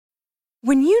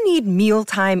When you need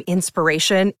mealtime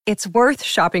inspiration, it's worth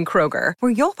shopping Kroger,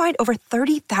 where you'll find over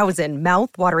 30,000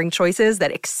 mouth-watering choices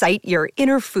that excite your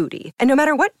inner foodie. And no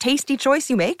matter what tasty choice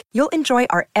you make, you'll enjoy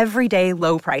our everyday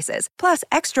low prices, plus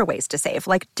extra ways to save,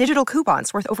 like digital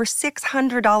coupons worth over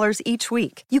 $600 each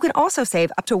week. You can also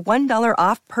save up to $1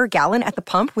 off per gallon at the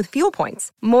pump with fuel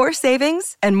points. More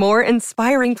savings and more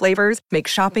inspiring flavors make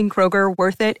shopping Kroger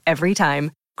worth it every time.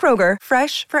 Kroger,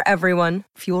 fresh for everyone.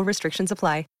 Fuel restrictions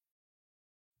apply.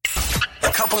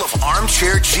 A couple of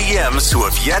armchair GMs who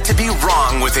have yet to be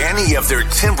wrong with any of their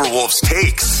Timberwolves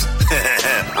takes.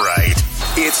 Right.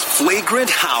 It's Flagrant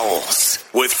Howls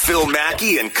with Phil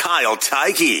Mackey and Kyle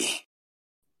Teige.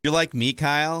 You're like me,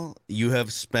 Kyle. You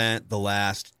have spent the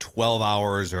last 12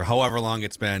 hours or however long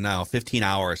it's been now, 15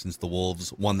 hours since the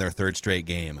Wolves won their third straight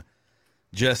game,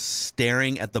 just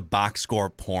staring at the box score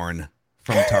porn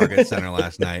from Target Center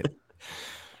last night.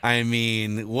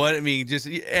 Just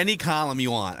any column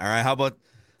you want. All right.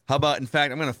 How about, in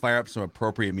fact, I'm going to fire up some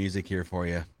appropriate music here for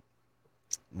you.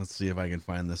 Let's see if I can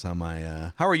find this on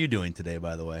my, how are you doing today,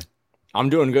 by the way? I'm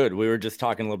doing good. We were just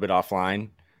talking a little bit offline.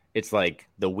 It's like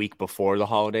the week before the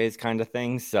holidays kind of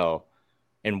thing. So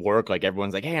in work, like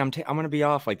everyone's like, hey, I'm going to be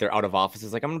off. Like they're out of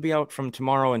offices. Like I'm going to be out from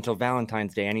tomorrow until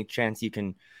Valentine's Day. Any chance you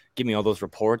can give me all those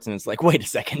reports? And it's like, wait a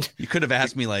second. You could have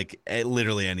asked me like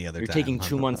literally any other time. You're taking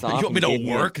 2 months off. You want me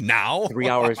to work now? 3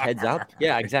 hours heads up.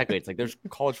 Yeah, exactly. It's like there's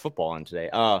college football on today.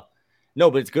 No,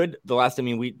 but it's good. The last, I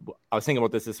was thinking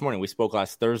about this morning. We spoke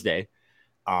last Thursday.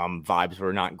 Vibes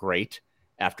were not great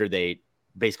after they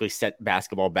basically set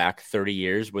basketball back 30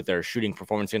 years with their shooting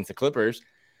performance against the Clippers.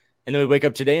 And then we wake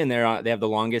up today and they have the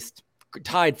longest,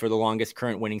 tied for the longest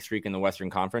current winning streak in the Western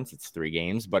Conference. It's 3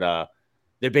 games, but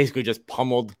they basically just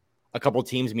pummeled a couple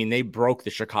teams. I mean, they broke the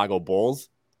Chicago Bulls,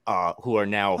 who are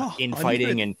now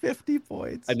infighting, and 50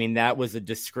 points. I mean, that was a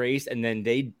disgrace. And then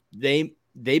they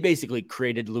basically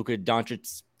created Luka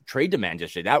Doncic's trade demand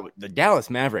yesterday. The Dallas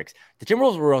Mavericks, the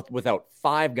Timberwolves were without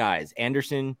 5 guys: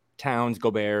 Anderson, Towns,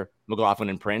 Gobert, McLaughlin,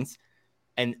 and Prince.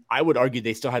 And I would argue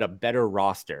they still had a better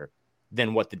roster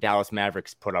than what the Dallas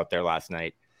Mavericks put out there last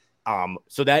night.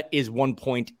 So that is one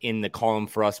point in the column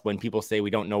for us when people say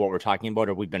we don't know what we're talking about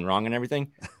or we've been wrong and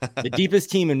everything. The deepest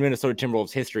team in Minnesota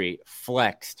Timberwolves history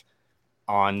flexed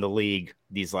on the league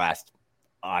these last,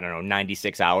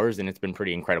 96 hours, and it's been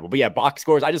pretty incredible. But yeah, box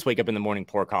scores. I just wake up in the morning,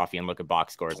 pour coffee, and look at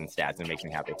box scores and stats, and it makes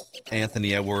me happy.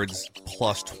 Anthony Edwards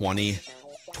plus 20,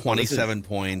 27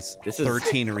 points,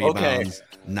 13 rebounds,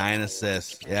 9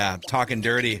 assists. Yeah, talking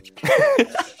dirty.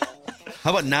 How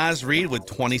about Naz Reid with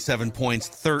 27 points,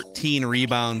 13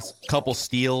 rebounds, couple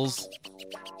steals,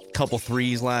 couple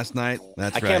threes last night?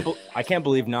 That's right. I can't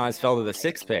believe Naz fell to the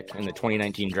 6th pick in the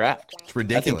 2019 draft. It's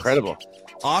ridiculous. That's incredible.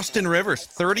 Austin Rivers,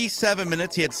 37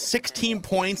 minutes. He had 16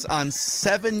 points on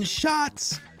 7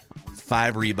 shots,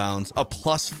 5 rebounds, a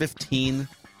plus 15.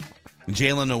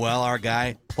 Jalen Noel, our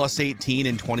guy, plus 18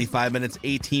 in 25 minutes,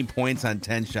 18 points on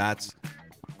 10 shots.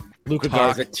 Luka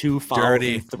Garza, 2 fouls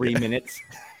in 3 minutes.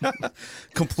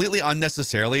 Completely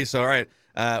unnecessarily. So, all right.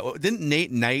 Didn't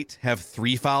Nate Knight have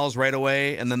 3 fouls right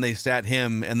away, and then they sat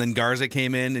him, and then Garza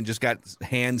came in and just got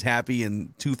hands happy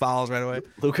and 2 fouls right away?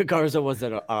 Luka Garza was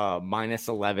at a minus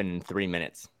 11 in 3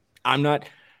 minutes. I'm not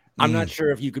sure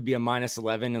if you could be a minus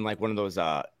 11 in like one of those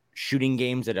shooting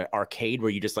games at an arcade where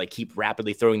you just like keep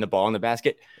rapidly throwing the ball in the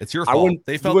basket. It's your fault.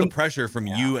 They felt the pressure from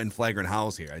you and Flagrant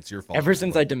Howls here. It's your fault. Ever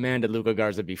since I demanded Luka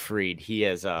Garza be freed, he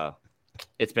has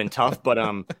it's been tough, but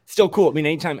still cool. I mean,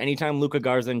 anytime Luka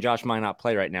Garza and Josh Minott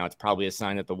play right now, it's probably a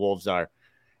sign that the Wolves are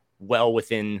well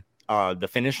within the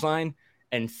finish line.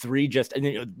 And 3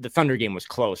 the Thunder game was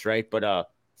close, right? But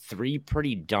 3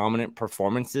 pretty dominant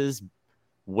performances.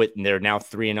 They're now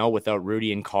 3-0 without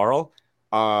Rudy and Carl.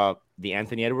 The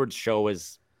Anthony Edwards show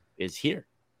is here.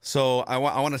 So I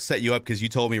want to set you up because you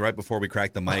told me right before we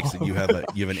cracked the mics that you have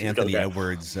an Anthony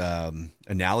Edwards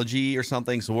analogy or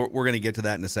something. So we're going to get to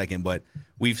that in a second. But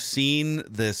we've seen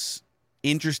this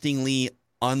interestingly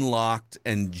unlocked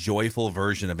and joyful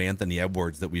version of Anthony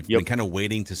Edwards that we've been kind of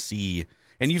waiting to see.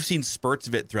 And you've seen spurts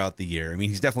of it throughout the year. I mean,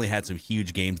 he's definitely had some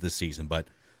huge games this season, but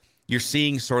you're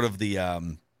seeing sort of the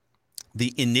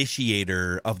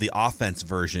initiator of the offense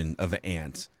version of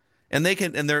Ant. And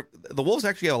the Wolves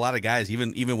actually have a lot of guys,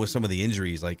 even with some of the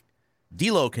injuries, like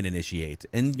D'Lo can initiate,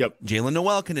 and Jalen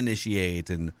Noel can initiate,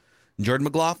 and Jordan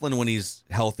McLaughlin, when he's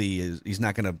healthy, he's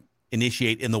not going to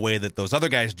initiate in the way that those other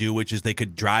guys do, which is they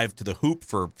could drive to the hoop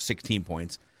for 16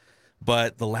 points.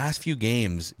 But the last few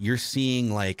games, you're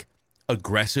seeing like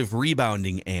aggressive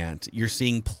rebounding Ant. You're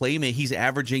seeing playmate. He's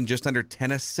averaging just under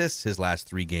 10 assists his last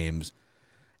 3 games,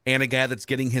 and a guy that's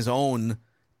getting his own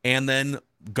and then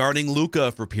guarding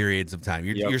Luka for periods of time.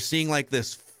 You're seeing like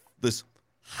this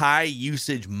high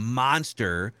usage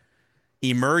monster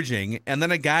emerging, and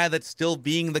then a guy that's still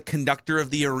being the conductor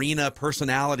of the arena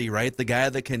personality, right? The guy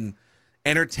that can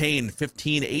entertain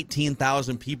 15,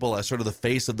 18,000 people as sort of the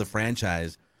face of the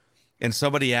franchise. And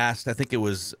somebody asked, I think it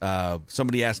was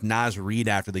somebody asked Naz Reid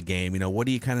after the game, what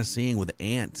are you kind of seeing with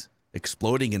Ant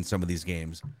exploding in some of these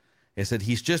games? He said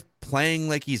he's just playing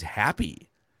like he's happy.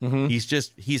 Mm-hmm.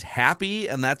 He's happy,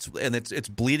 and it's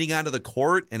bleeding onto the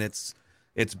court, and it's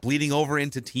bleeding over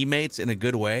into teammates in a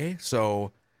good way.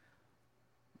 So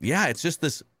yeah, it's just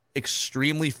this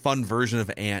extremely fun version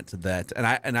of Ant that,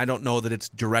 and I don't know that it's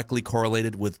directly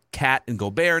correlated with Cat and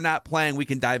Gobert not playing. We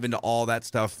can dive into all that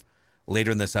stuff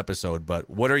later in this episode. But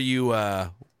what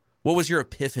was your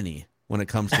epiphany when it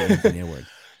comes to Anthony Edwards?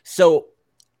 So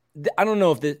I don't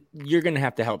know if you're going to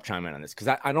have to help chime in on this,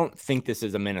 because I don't think this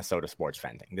is a Minnesota sports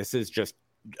fan thing. This is just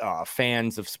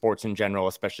fans of sports in general,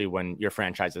 especially when your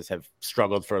franchises have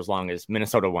struggled for as long as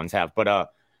Minnesota ones have. But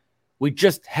we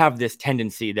just have this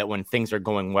tendency that when things are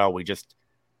going well, we just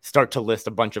start to list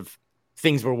a bunch of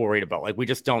things we're worried about. Like, we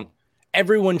just don't.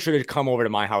 Everyone should have come over to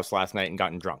my house last night and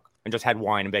gotten drunk and just had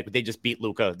wine and bake, but they just beat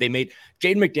Luka. They made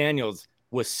Jaden McDaniels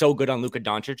was so good on Luka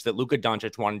Doncic that Luka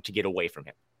Doncic wanted to get away from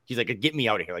him. He's like, get me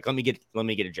out of here. Like, let me get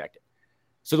ejected.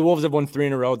 So the Wolves have won 3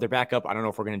 in a row. They're back up. I don't know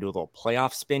if we're going to do a little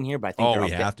playoff spin here, but I think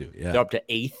they're up to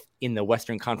 8th in the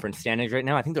Western Conference standings right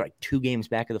now. I think they're like 2 games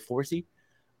back of the 4 seed.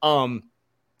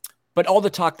 But all the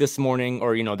talk this morning,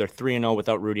 or, they're 3-0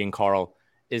 without Rudy and Carl,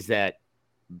 is that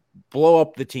blow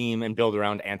up the team and build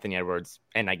around Anthony Edwards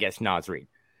and I guess Naz Reid.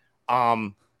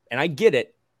 And I get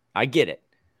it.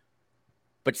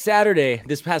 But Saturday,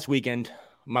 this past weekend,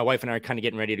 my wife and I are kind of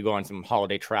getting ready to go on some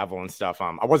holiday travel and stuff.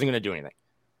 I wasn't going to do anything.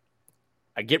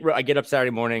 I get up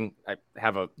Saturday morning. I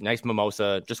have a nice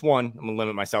mimosa, just one. I'm going to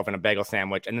limit myself in a bagel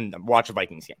sandwich, and then watch a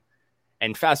Vikings game.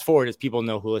 And fast forward, as people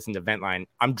know who listen to Ventline,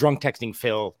 I'm drunk texting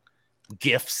Phil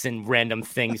gifts and random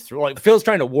things through. Like, Phil's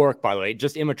trying to work, by the way,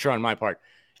 just immature on my part.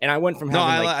 And I went from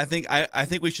having I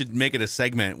think we should make it a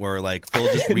segment where like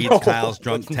Phil just reads Kyle's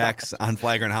drunk texts on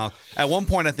Flagrant Howls. At one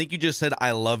point, I think you just said "I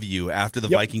love you" after the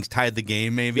Vikings tied the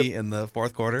game, maybe in the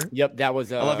fourth quarter. Yep, that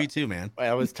was. I love you too, man.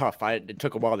 That was tough. It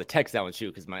took a while to text that one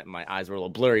too because my eyes were a little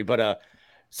blurry. But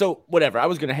so whatever. I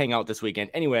was gonna hang out this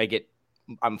weekend anyway.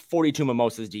 I'm 42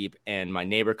 mimosas deep, and my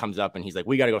neighbor comes up and he's like,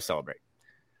 "We got to go celebrate."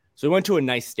 So we went to a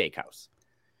nice steakhouse,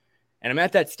 and I'm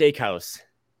at that steakhouse,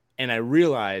 and I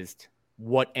realized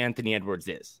what Anthony Edwards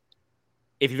is.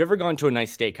 If you've ever gone to a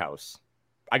nice steakhouse,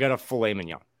 I got a filet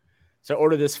mignon. So I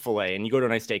order this filet, and you go to a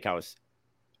nice steakhouse.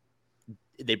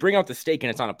 They bring out the steak, and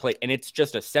it's on a plate, and it's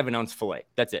just a 7-ounce filet.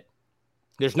 That's it.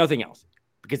 There's nothing else.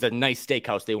 Because a nice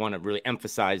steakhouse, they want to really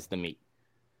emphasize the meat.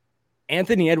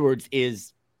 Anthony Edwards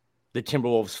is the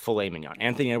Timberwolves filet mignon.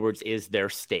 Anthony Edwards is their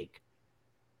steak.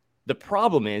 The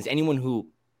problem is, anyone who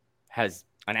has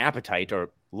an appetite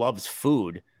or loves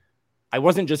food, I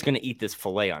wasn't just going to eat this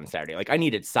filet on Saturday. Like, I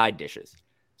needed side dishes.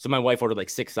 So my wife ordered like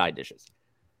 6 side dishes.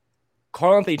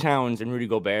 Karl Anthony Towns and Rudy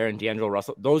Gobert and D'Angelo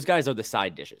Russell, those guys are the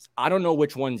side dishes. I don't know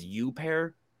which ones you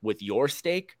pair with your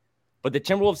steak, but the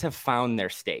Timberwolves have found their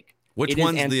steak. Which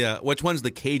one's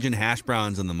the Cajun hash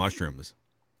browns and the mushrooms?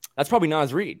 That's probably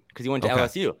Naz Reid because he went to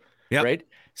LSU, right?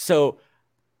 So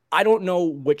I don't know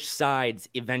which sides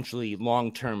eventually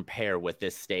long-term pair with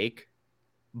this steak.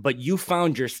 But you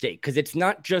found your steak, because it's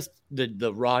not just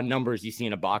the raw numbers you see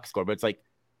in a box score, but it's like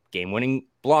game-winning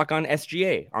block on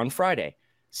SGA on Friday,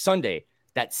 Sunday,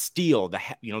 that steal,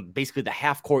 basically the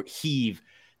half-court heave,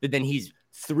 that then he's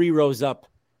 3 rows up,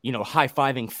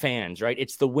 high-fiving fans, right?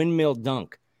 It's the windmill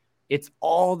dunk. It's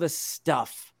all the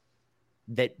stuff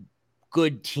that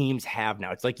good teams have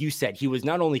now. It's like you said, he was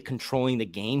not only controlling the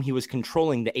game, he was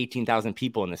controlling the 18,000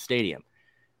 people in the stadium.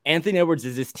 Anthony Edwards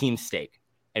is this team's steak.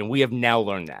 And we have now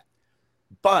learned that.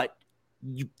 But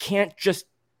you can't just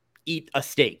eat a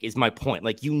steak, is my point.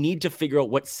 Like, you need to figure out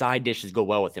what side dishes go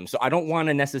well with him. So I don't want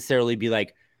to necessarily be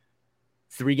like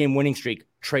 3-game winning streak,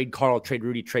 trade Carl, trade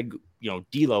Rudy, trade,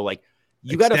 D'Lo. Like,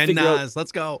 you got to figure out.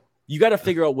 Let's go. You got to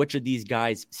figure out which of these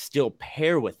guys still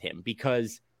pair with him,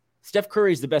 because Steph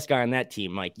Curry is the best guy on that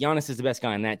team. Like, Giannis is the best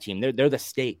guy on that team. They're the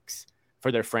stakes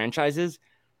for their franchises,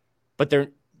 but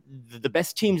the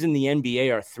best teams in the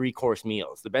NBA are 3-course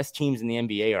meals. The best teams in the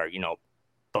NBA are,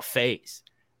 buffets.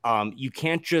 You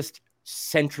can't just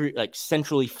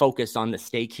centrally focus on the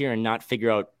steak here and not figure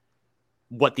out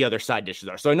what the other side dishes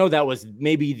are. So I know that was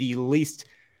maybe the least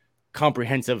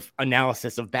comprehensive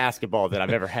analysis of basketball that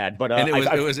I've ever had. But and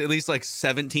it was at least like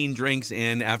 17 drinks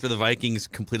in after the Vikings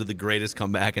completed the greatest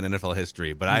comeback in NFL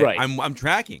history. But I'm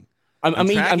tracking.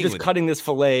 I'm just cutting this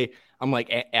fillet. I'm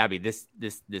like, Abby, this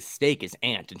steak is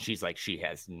Ant, and she's like, she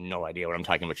has no idea what I'm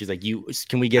talking about. She's like,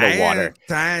 can we get a water?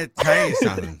 Tell you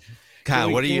something.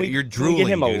 Kyle, what are you? You're drooling. Get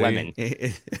him a lemon.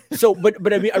 So,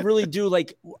 but I mean, I really do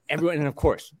like everyone, and of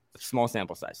course, small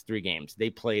sample size, 3 games. They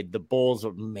played the Bulls,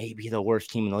 are maybe the worst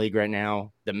team in the league right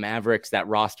now. The Mavericks, that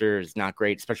roster is not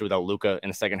great, especially without Luka in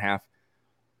the second half.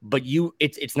 But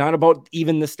it's not about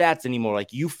even the stats anymore.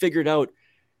 Like, you figured out.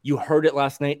 You heard it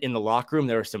last night in the locker room.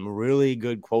 There were some really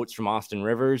good quotes from Austin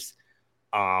Rivers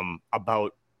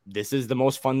about this is the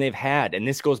most fun they've had. And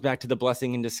this goes back to the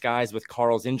blessing in disguise with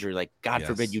Carl's injury. Like, God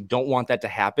forbid, you don't want that to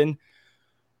happen.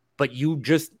 But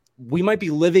we might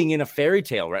be living in a fairy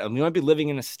tale, right? We might be living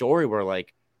in a story where,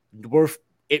 like,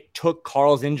 it took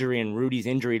Carl's injury and Rudy's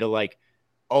injury to, like,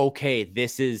 okay,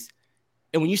 this is.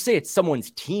 And when you say it's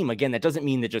someone's team, again, that doesn't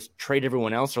mean to just trade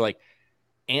everyone else or, like,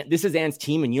 this is Ant's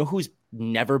team. And you know who's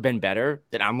never been better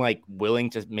that I'm, like, willing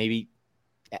to maybe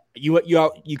you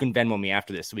can Venmo me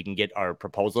after this so we can get our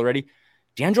proposal ready.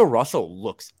 D'Angelo Russell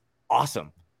looks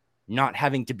awesome. Not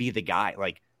having to be the guy,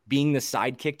 like being the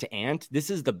sidekick to Ant. This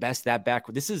is the best the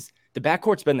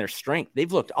backcourt's been their strength.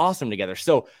 They've looked awesome together.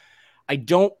 So I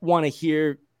don't want to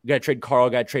hear got to trade Carl,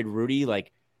 got to trade Rudy.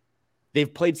 Like,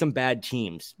 they've played some bad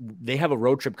teams. They have a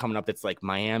road trip coming up that's like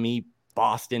Miami,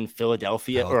 Boston,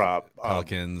 Philadelphia,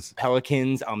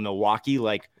 Pelicans, Milwaukee.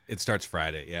 Like, it starts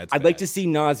Friday. Yeah, I'd like to see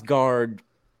Nas guard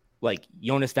like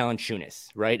Jonas Valanciunas,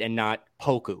 right, and not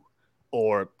Poku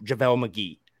or JaVale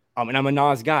McGee. And I'm a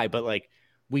Nas guy, but like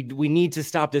we need to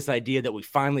stop this idea that we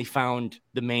finally found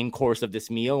the main course of this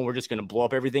meal and we're just going to blow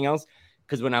up everything else.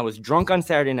 Because when I was drunk on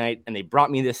Saturday night and they brought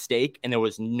me this steak and there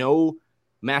was no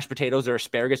mashed potatoes or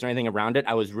asparagus or anything around it,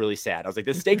 I was really sad. I was like,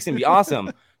 this steak's gonna be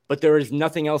awesome. But there is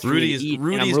nothing else for me to eat.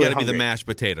 Rudy's got to be the mashed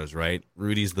potatoes, right?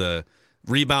 Rudy's the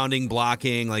rebounding,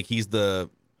 blocking, like he's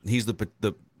the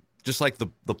just like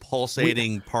the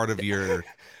pulsating part of your.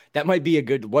 That might be a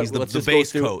good. He's the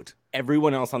base coat.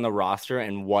 Everyone else on the roster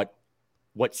and what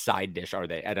side dish are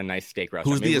they at a nice steak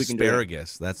restaurant? Who's the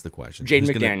asparagus? That's the question. Jaden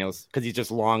McDaniels, because he's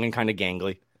just long and kind of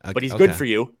gangly, but he's good for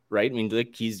you, right? I mean,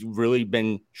 like, he's really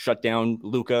been shut down.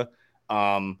 Luka.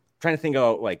 Trying to think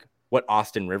of like what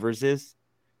Austin Rivers is.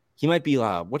 He might be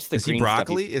what's the green he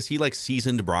broccoli? Stuff is he like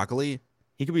seasoned broccoli?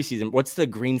 He could be seasoned. What's the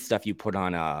green stuff you put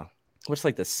on what's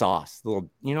like the sauce? The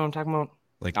little, you know what I'm talking about?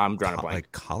 Like I'm drawing a blank.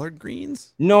 Like collard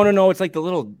greens? No. It's like the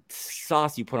little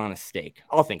sauce you put on a steak.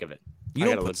 I'll think of it. You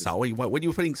don't put sauce. What are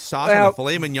you putting sauce on a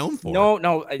filet mignon for? No.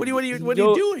 What are you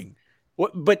doing?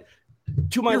 What? But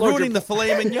to my You're ruining the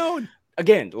filet mignon.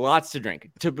 Again, lots to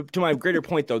drink. To my greater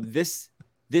point though, this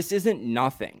isn't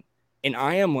nothing. And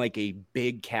I am like a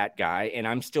big cat guy, and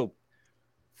I'm still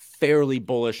fairly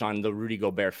bullish on the Rudy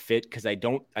Gobert fit because I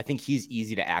think he's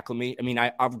easy to acclimate. I mean,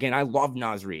 I love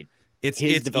Naz Reid. It's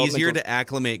easier to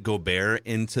acclimate Gobert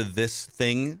into this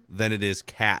thing than it is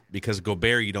Cat, because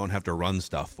Gobert you don't have to run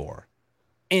stuff for.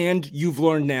 And you've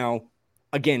learned now,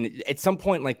 again, at some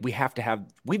point, like we've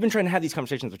been trying to have these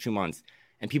conversations for 2 months,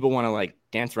 and people want to like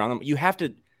dance around them. You have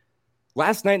to.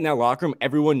 Last night in that locker room,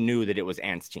 everyone knew that it was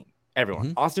Ant's team. Everyone.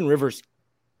 Mm-hmm. Austin Rivers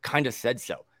kind of said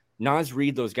so. Naz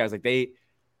Reid, those guys, like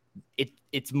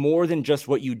it's more than just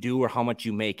what you do or how much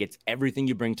you make. It's everything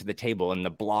you bring to the table. And the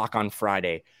block on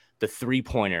Friday, the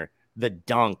 3-pointer, the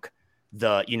dunk,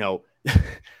 the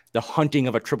hunting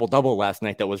of a triple-double last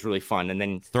night that was really fun. And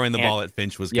then throwing the ball at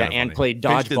Finch was kind of funny. And played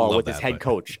dodgeball with his head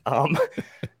coach. And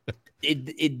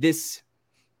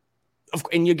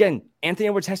again, Anthony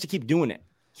Edwards has to keep doing it.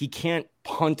 He can't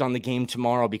punt on the game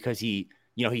tomorrow because he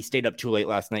stayed up too late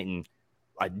last night. And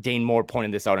Dane Moore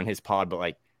pointed this out on his pod, but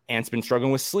like Ant's been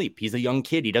struggling with sleep. He's a young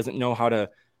kid. He doesn't know how to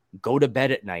go to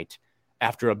bed at night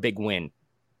after a big win.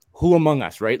 Who among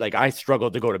us, right? Like, I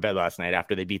struggled to go to bed last night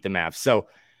after they beat the Mavs. So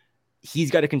he's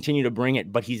got to continue to bring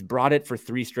it, but he's brought it for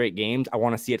 3 straight games. I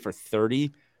want to see it for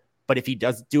 30. But if he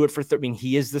does do it for 30, I mean,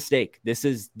 he is the stake. This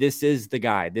is the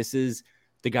guy. This is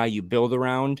the guy you build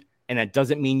around. And that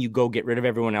doesn't mean you go get rid of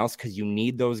everyone else, because you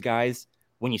need those guys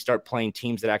when you start playing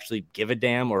teams that actually give a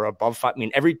damn or above 5. I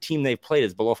mean, every team they've played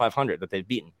is below 500 that they've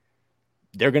beaten.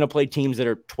 They're going to play teams that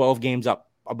are 12 games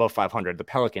up above 500. The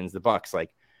Pelicans, the Bucks.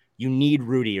 Like, you need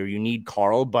Rudy or you need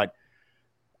Carl, but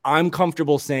I'm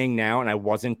comfortable saying now, and I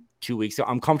wasn't 2 weeks ago,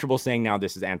 I'm comfortable saying now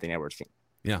this is Anthony Edwards' team.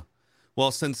 Yeah. Well,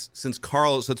 since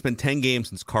Carl, so it's been 10 games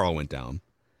since Carl went down,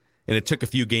 and it took a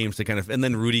few games to and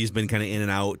then Rudy's been kind of in and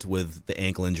out with the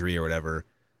ankle injury or whatever,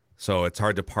 so it's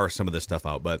hard to parse some of this stuff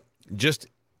out. But just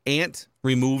Ant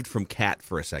removed from Cat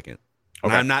for a second.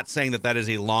 Okay. And I'm not saying that is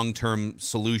a long-term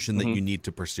solution that you need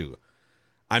to pursue.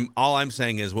 All I'm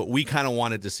saying is what we kind of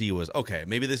wanted to see was, okay,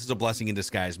 maybe this is a blessing in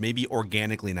disguise. Maybe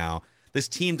organically now, this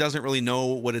team doesn't really know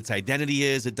what its identity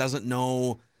is. It doesn't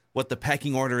know what the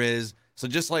pecking order is. So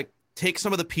just like take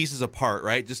some of the pieces apart,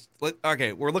 right?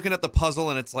 Okay, we're looking at the puzzle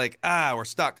and it's like, we're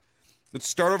stuck. Let's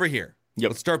start over here.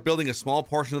 Yep. Let's start building a small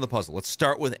portion of the puzzle. Let's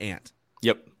start with Ant.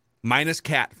 Yep. Minus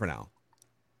Cat for now.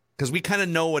 Because we kind of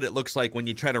know what it looks like when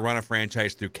you try to run a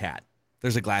franchise through Cat.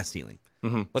 There's a glass ceiling.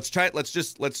 Mm-hmm.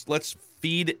 Let's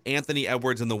feed Anthony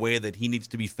Edwards in the way that he needs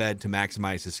to be fed to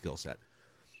maximize his skill set.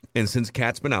 And since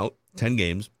Cat's been out 10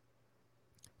 games,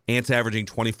 Ant's averaging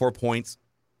 24 points,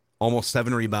 almost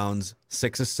 7 rebounds,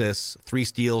 6 assists, 3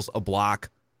 steals, a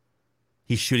block.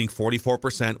 He's shooting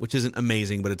 44%, which isn't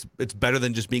amazing, but it's better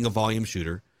than just being a volume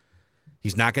shooter.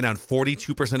 He's knocking down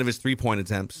 42% of his three-point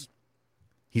attempts.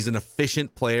 He's an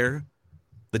efficient player.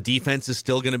 The defense is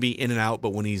still going to be in and out,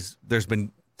 but there's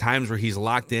been times where he's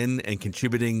locked in and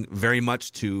contributing very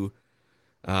much to,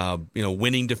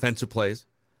 winning defensive plays.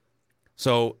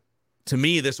 So to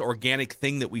me, this organic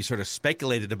thing that we sort of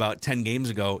speculated about 10 games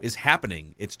ago is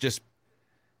happening. It's just,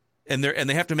 and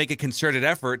they have to make a concerted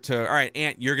effort to, all right,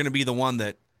 Ant, you're going to be the one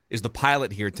that is the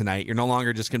pilot here tonight. You're no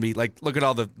longer just going to be like, look at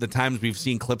all the times we've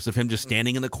seen clips of him just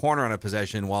standing in the corner on a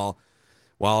possession while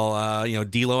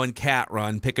D'Lo and Cat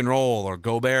run pick and roll or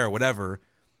Gobert or whatever.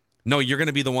 No, you're going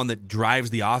to be the one that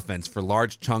drives the offense for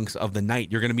large chunks of the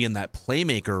night. You're going to be in that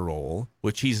playmaker role,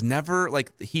 which he's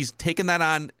taken that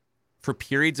on for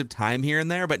periods of time here and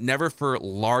there, but never for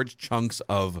large chunks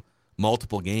of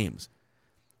multiple games.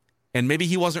 And maybe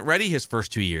he wasn't ready his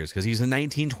first 2 years because he's a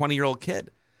 19, 20-year-old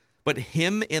kid. But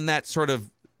him in that sort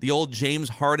of the old James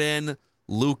Harden,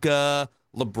 Luka,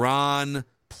 LeBron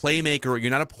playmaker,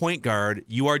 you're not a point guard.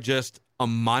 You are just a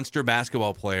monster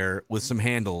basketball player with some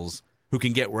handles who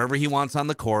can get wherever he wants on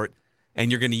the court, and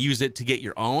you're going to use it to get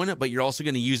your own, but you're also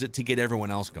going to use it to get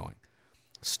everyone else going.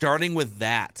 Starting with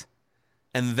that,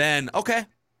 and then, okay,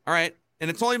 all right, and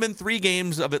it's only been 3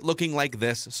 games of it looking like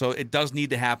this, so it does need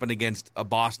to happen against a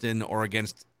Boston or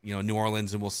against New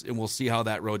Orleans, and we'll see how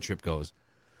that road trip goes.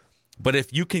 But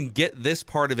if you can get this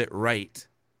part of it right,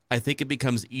 I think it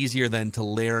becomes easier then to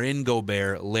layer in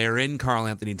Gobert, layer in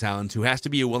Karl-Anthony Towns, who has to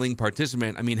be a willing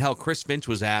participant. I mean, hell, Chris Finch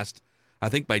was asked, I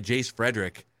think by Jace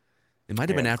Frederick, it might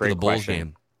have been after the Bulls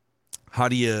game. How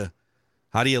do you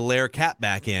layer Cat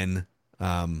back in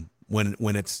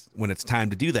when it's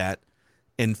time to do that?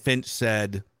 And Finch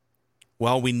said,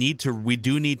 well, we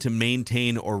do need to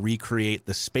maintain or recreate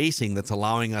the spacing that's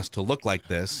allowing us to look like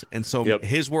this. And so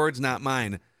His words, not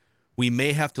mine. We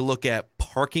may have to look at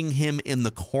parking him in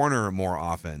the corner more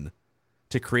often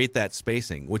to create that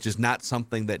spacing, which is not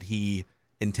something that he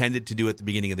intended to do at the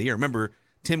beginning of the year. Remember,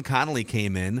 Tim Connolly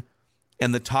came in,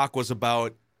 and the talk was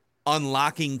about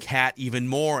unlocking Cat even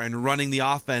more and running the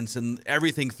offense and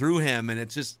everything through him. And I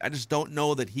just don't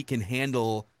know that he can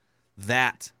handle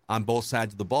that on both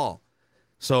sides of the ball.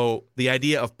 So the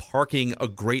idea of parking a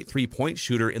great 3-point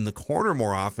shooter in the corner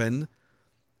more often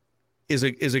is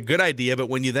a good idea. But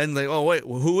when you then like, oh wait,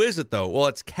 well, who is it though? Well,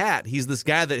 it's Cat. He's this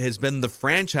guy that has been the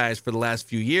franchise for the last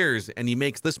few years, and he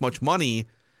makes this much money.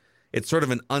 It's sort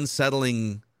of an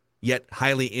unsettling yet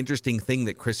highly interesting thing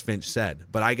that Chris Finch said.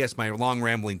 But I guess my long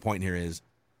rambling point here is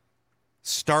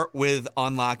start with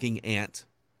unlocking Ant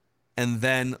and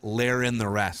then layer in the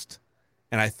rest.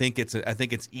 And I think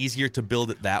it's easier to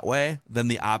build it that way than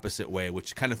the opposite way,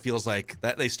 which kind of feels like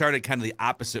that they started kind of the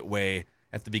opposite way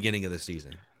at the beginning of the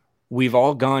season. We've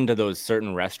all gone to those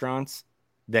certain restaurants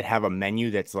that have a menu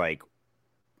that's like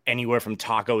anywhere from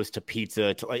tacos to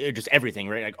pizza to like just everything,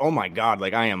 right? Like, oh my God,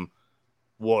 like I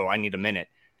need a minute.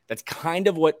 That's kind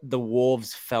of what the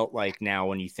Wolves felt like now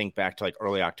when you think back to like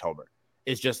early October.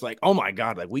 It's just like, oh my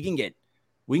God, like we can get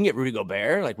Rudy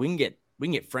Gobert, like we can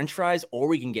get French fries, or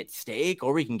we can get steak,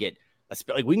 or we can get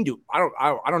we can do. I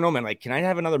don't know, man. Like, can I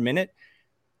have another minute?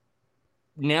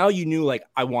 Now you knew like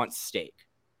I want steak,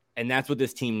 and that's what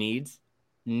this team needs.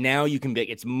 Now you can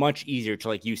it's much easier to,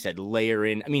 like you said, layer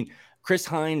in. I mean, Chris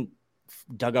Hine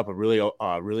dug up a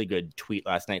really good tweet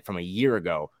last night from a year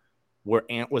ago, where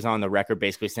Ant was on the record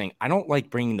basically saying, I don't like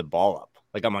bringing the ball up.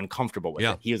 Like, I'm uncomfortable with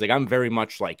it. He was like, I'm very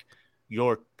much like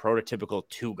your prototypical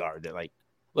 2-guard that, like,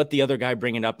 let the other guy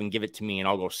bring it up and give it to me and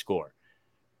I'll go score.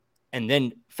 And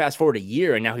then fast forward a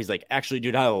year, and now he's like, actually,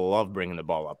 dude, I love bringing the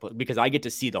ball up because I get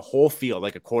to see the whole field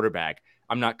like a quarterback.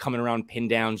 I'm not coming around pin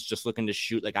downs just looking to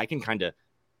shoot. Like, I can kind of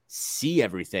see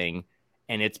everything,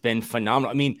 and it's been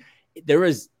phenomenal. I mean, there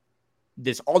is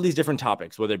all these different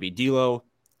topics, whether it be D'Lo,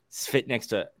 fit next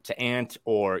to Ant,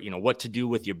 or what to do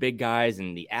with your big guys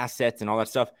and the assets and all that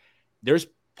stuff. There's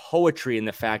poetry in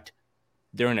the fact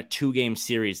they're in a 2-game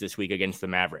series this week against the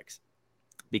Mavericks.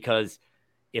 because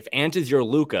if Ant is your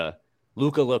Luka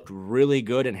looked really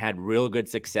good and had real good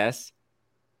success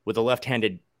with a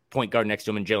left-handed point guard next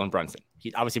to him and Jalen Brunson.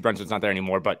 Obviously, Brunson's not there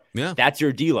anymore, but that's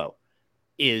your D'Lo.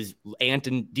 Is Ant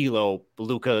and D'Lo,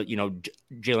 Luka,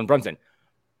 Jalen Brunson.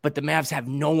 But the Mavs have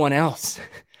no one else.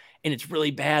 And it's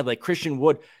really bad. Like Christian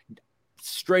Wood,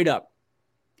 straight up,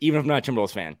 even if I'm not a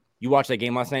Timberwolves fan, you watched that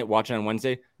game last night, watch it on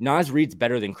Wednesday, Naz Reid's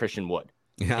better than Christian Wood.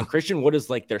 Yeah. And Christian Wood is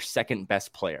like their second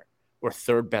best player or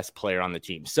third best player on the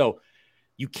team. So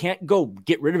you can't go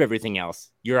get rid of everything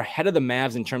else. You're ahead of the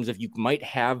Mavs in terms of you might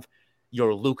have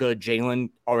your Luka, Jalen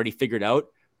already figured out,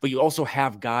 but you also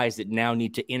have guys that now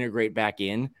need to integrate back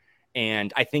in.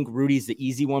 And I think Rudy's the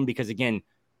easy one because, again,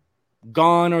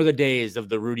 gone are the days of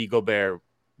the Rudy Gobert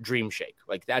dream shake.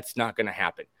 Like, that's not going to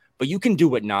happen. But you can do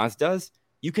what Naz does.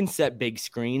 You can set big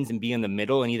screens and be in the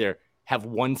middle and either have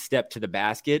one step to the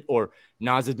basket, or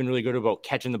Naz has been really good about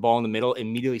catching the ball in the middle,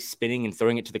 immediately spinning and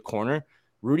throwing it to the corner.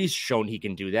 Rudy's shown he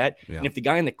can do that. Yeah. And if the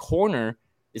guy in the corner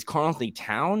is Karl-Anthony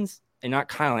Towns and not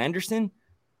Kyle Anderson,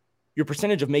 your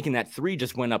percentage of making that three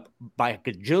just went up by a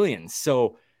gajillion.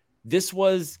 So this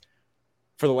was,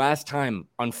 for the last time,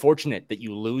 unfortunate that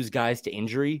you lose guys to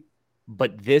injury,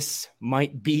 but this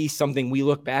might be something we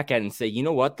look back at and say, you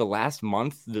know what, the last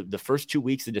month, the first 2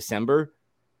 weeks of December,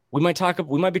 we might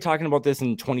be talking about this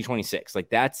in 2026. Like,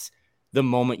 that's the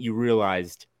moment you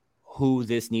realized who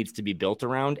this needs to be built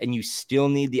around, and you still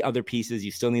need the other pieces.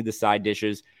 You still need the side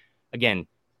dishes. Again,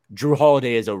 Drew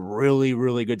Holiday is a really,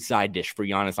 really good side dish for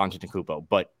Giannis Antetokounmpo,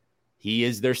 but he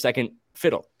is their second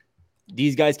fiddle.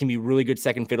 These guys can be really good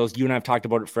second fiddles. You and I have talked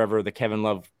about it forever, the Kevin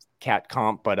Love cat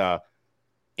comp, but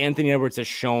Anthony Edwards has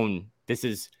shown this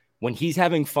is when he's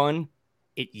having fun,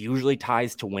 it usually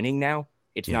ties to winning now.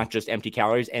 It's not just empty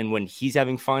calories. And when he's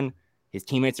having fun, his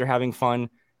teammates are having fun.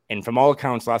 And from all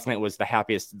accounts, last night was the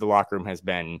happiest the locker room has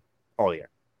been all year.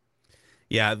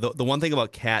 Yeah, the one thing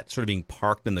about Cat sort of being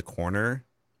parked in the corner,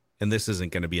 and this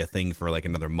isn't going to be a thing for like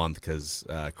another month because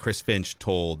Chris Finch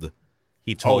told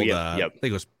I think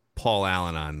it was Paul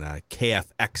Allen on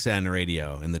KFXN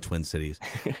radio in the Twin Cities.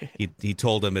 he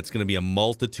told him it's going to be a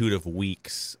multitude of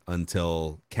weeks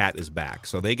until Cat is back.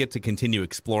 So they get to continue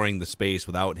exploring the space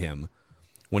without him.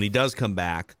 When he does come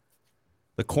back,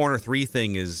 the corner three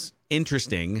thing is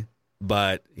interesting,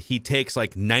 but he takes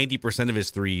like 90% of his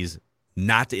threes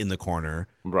not in the corner.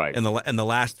 Right. In the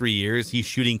last 3 years, he's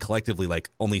shooting collectively like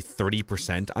only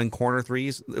 30% on corner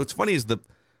threes. What's funny is the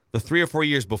 3 or 4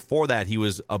 years before that, he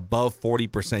was above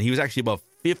 40%. He was actually above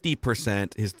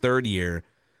 50% his third year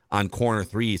on corner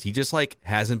threes. He just like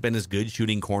hasn't been as good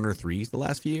shooting corner threes the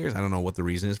last few years. I don't know what the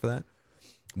reason is for that.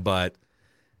 But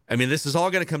I mean, this is all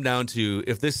going to come down to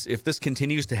if this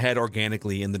continues to head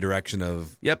organically in the direction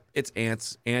of, it's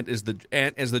Ant. Ant as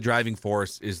the driving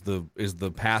force is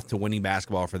the path to winning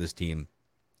basketball for this team,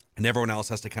 and everyone else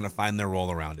has to kind of find their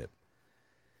role around it.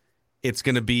 It's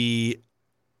going to be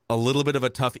a little bit of a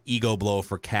tough ego blow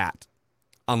for Cat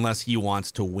unless he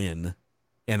wants to win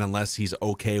and unless he's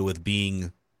okay with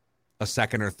being a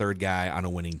second or third guy on a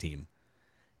winning team.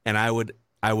 And I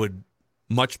would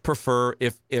much prefer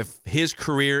if his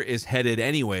career is headed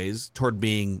anyways toward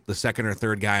being the second or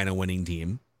third guy on a winning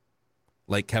team,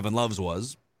 like Kevin Love's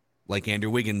was, like Andrew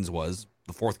Wiggins was,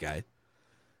 the fourth guy.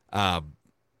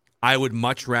 I would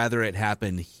much rather it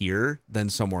happen here than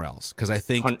somewhere else because I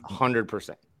think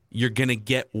 100%. You're going to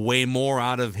get way more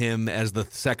out of him as the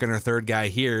second or third guy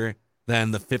here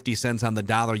than the 50 cents on the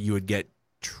dollar you would get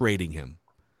trading him.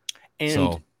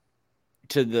 And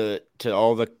to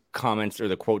all the comments or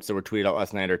the quotes that were tweeted out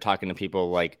last night or talking to people,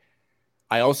 like,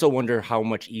 I also wonder how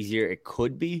much easier it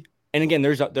could be. And again,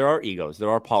 there are egos, there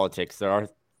are politics, there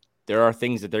are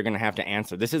things that they're going to have to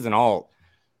answer. This isn't all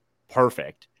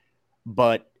perfect,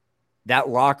 but that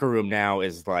locker room now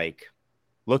is like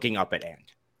looking up at Ant.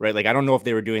 Right, like I don't know if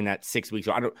they were doing that 6 weeks.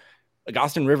 Like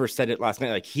Austin Rivers said it last night.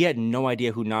 Like he had no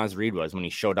idea who Naz Reid was when he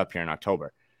showed up here in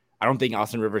October. I don't think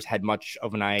Austin Rivers had much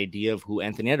of an idea of who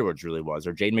Anthony Edwards really was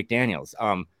or Jaden McDaniels.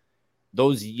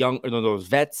 Those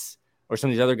vets or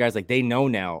some of these other guys, like they know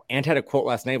now. Ant had a quote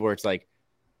last night where it's like,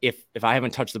 if I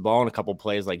haven't touched the ball in a couple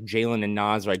plays, like Jalen and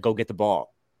Naz, right, go get the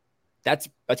ball. That's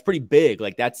pretty big.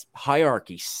 Like that's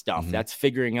hierarchy stuff. Mm-hmm. That's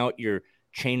figuring out your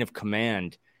chain of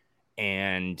command.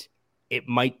 And it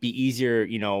might be easier,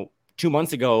 2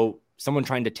 months ago, someone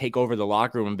trying to take over the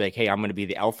locker room and be like, hey, I'm going to be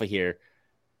the alpha here.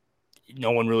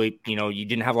 No one really, you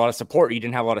didn't have a lot of support. You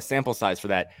didn't have a lot of sample size for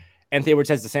that. Anthony Edwards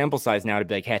has the sample size now to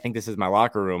be like, hey, I think this is my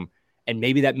locker room. And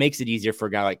maybe that makes it easier for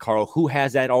a guy like Karl, who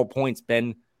has at all points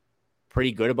been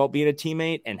pretty good about being a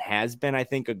teammate and has been, I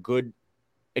think, a good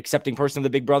accepting person of the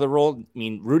big brother role. I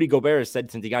mean, Rudy Gobert has said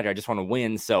since he got here, I just want to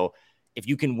win. So if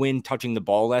you can win touching the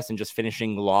ball less and just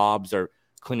finishing lobs or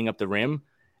cleaning up the rim.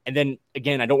 And then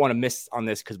again, I don't want to miss on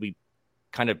this because we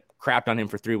kind of crapped on him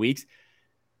for 3 weeks.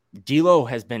 D'Lo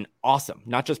has been awesome,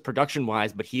 not just production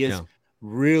wise, but he has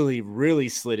really, really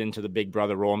slid into the big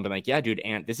brother role and been like, yeah, dude,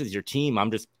 Ant, this is your team. I'm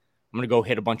going to go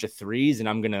hit a bunch of threes and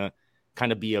I'm going to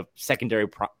kind of be a secondary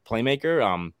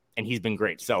playmaker. And he's been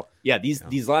great. So yeah,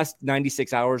 these last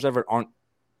 96 hours of it aren't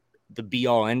the be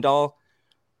all end all,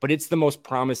 but it's the most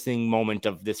promising moment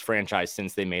of this franchise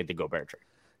since they made the Gobert trade.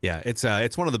 Yeah, it's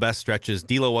one of the best stretches.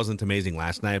 D'Lo wasn't amazing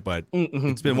last night, but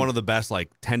it's been one of the best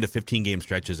 10 to 15 game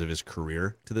stretches of his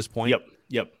career to this point.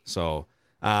 Yep. So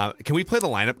can we play the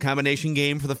lineup combination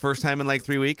game for the first time in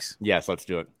 3 weeks? Yes, let's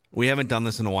do it. We haven't done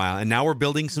this in a while, and now we're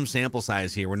building some sample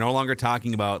size here. We're no longer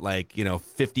talking about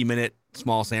 50-minute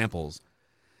small samples.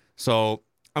 So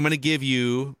I'm going to give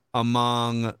you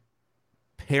among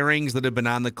pairings that have been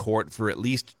on the court for at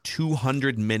least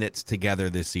 200 minutes together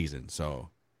this season. So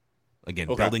again,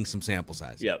 building some sample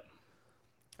size. Yep.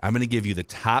 I'm going to give you the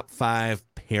top 5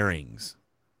 pairings.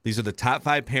 These are the top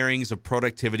 5 pairings of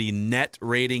productivity net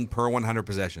rating per 100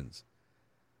 possessions.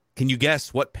 Can you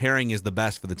guess what pairing is the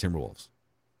best for the Timberwolves?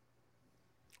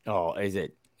 Oh, is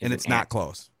it? And it's not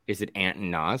close. Is it Ant and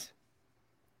Nas?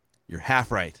 You're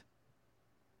half right.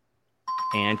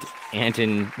 Ant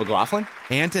and McLaughlin?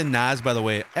 Ant and Nas, by the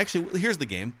way. Actually, here's the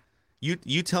game.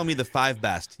 You tell me the 5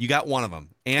 best. You got one of them.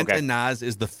 Ant and Nas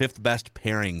is the 5th best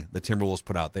pairing the Timberwolves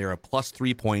put out. They are a plus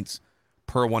 3 points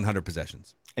per 100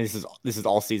 possessions. And this is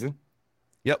all season?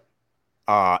 Yep.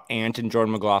 Ant and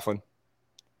Jordan McLaughlin.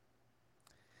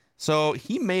 So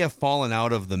he may have fallen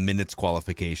out of the minutes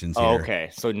qualifications here.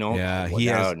 Okay. So no. Yeah, he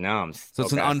has. So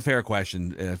it's an okay. unfair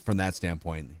question from that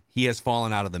standpoint. He has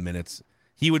fallen out of the minutes.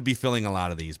 He would be filling a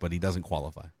lot of these, but he doesn't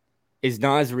qualify. Is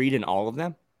Nas Reed in all of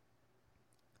them?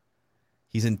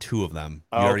 He's in 2 of them.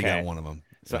 You already got one of them.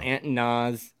 So Ant and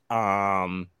Nas,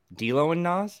 D'Lo and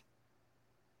Nas?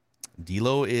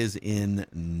 D'Lo is in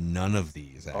none of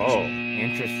these, actually. Oh,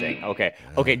 interesting. Okay.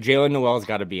 Okay, Jalen Noel's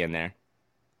got to be in there.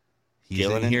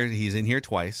 He's in here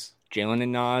twice. Jalen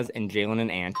and Nas and Jalen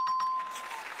and Ant.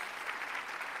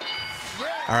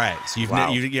 All right, so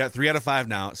you got 3 out of 5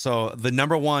 now. So the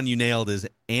number 1 you nailed is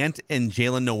Ant and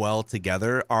Jalen Noel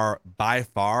together are by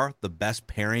far the best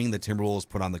pairing the Timberwolves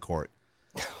put on the court.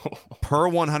 Per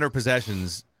 100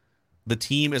 possessions, the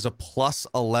team is a plus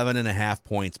 11.5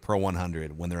 points per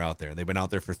 100 when they're out there. They've been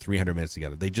out there for 300 minutes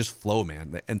together. They just flow,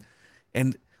 man.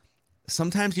 And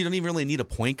sometimes you don't even really need a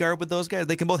point guard with those guys.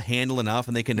 They can both handle enough,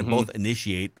 and they can both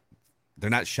initiate. They're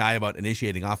not shy about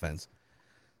initiating offense.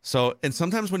 So, and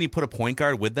sometimes when you put a point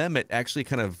guard with them, it actually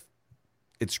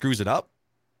it screws it up.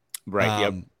 Right,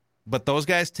 yep. But those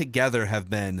guys together have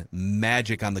been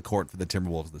magic on the court for the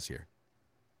Timberwolves this year.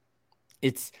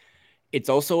 It's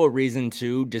also a reason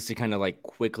too, just to kind of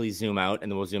quickly zoom out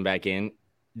and then we'll zoom back in,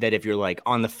 that if you're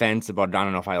on the fence about, I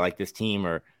don't know if I like this team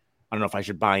or I don't know if I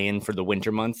should buy in for the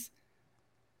winter months,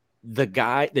 the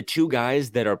 2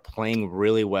 guys that are playing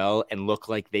really well and look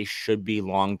like they should be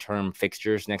long-term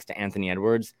fixtures next to Anthony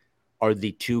Edwards are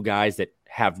the 2 guys that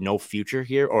have no future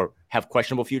here or have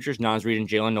questionable futures, Nas Reed and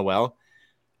Jalen Noel.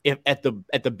 If at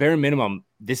the bare minimum,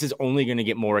 this is only going to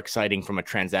get more exciting from a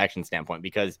transaction standpoint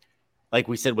because, like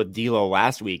we said with D'Lo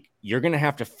last week, you're going to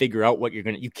have to figure out what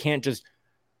you can't just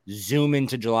zoom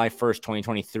into July 1st,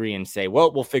 2023 and say,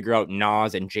 well, we'll figure out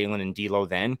Nas and Jalen and D'Lo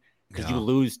then, because you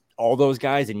lose all those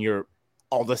guys and you're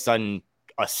all of a sudden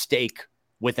a stake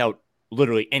without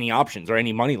literally any options or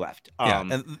any money left.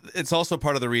 And it's also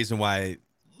part of the reason why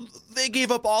they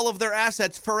gave up all of their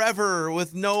assets forever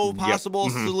with no possible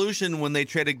solution when they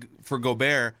traded for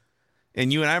Gobert.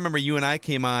 And I remember you and I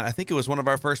came on, I think it was one of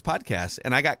our first podcasts,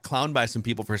 and I got clowned by some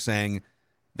people for saying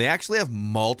they actually have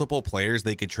multiple players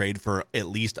they could trade for at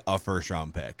least a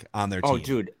first-round pick on their team. Oh,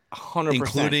 dude, 100%.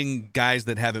 Including guys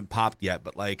that haven't popped yet.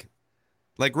 But like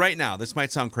right now, this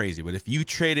might sound crazy, but if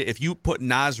you put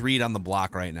Nas Reed on the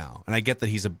block right now, and I get that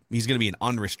he's going to be an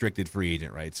unrestricted free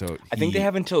agent, right? So I think they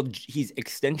have until he's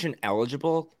extension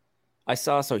eligible. I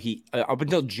saw, so he up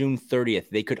until June 30th,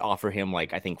 they could offer him I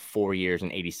think 4 years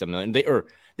and 87 million.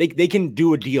 They can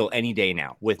do a deal any day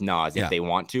now with Nas if they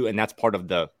want to, and that's part of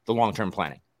the long-term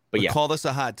planning. But call this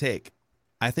a hot take.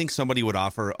 I think somebody would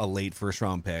offer a late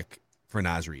first-round pick for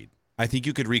Nas Reed. I think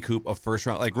you could recoup a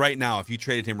first-round. Right now, if you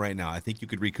traded him right now, I think you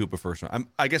could recoup a first-round.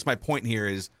 I guess my point here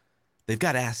is they've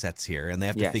got assets here, and they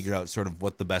have to figure out sort of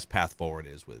what the best path forward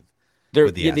is with the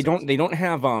assets. They don't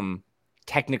have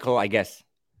technical, I guess.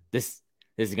 This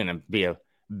is going to be a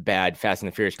bad Fast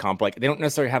and the Furious comp. They don't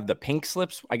necessarily have the pink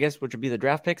slips, I guess, which would be the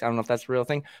draft picks. I don't know if that's the real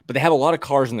thing, but they have a lot of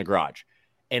cars in the garage.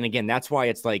 And again, that's why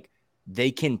it's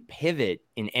they can pivot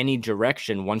in any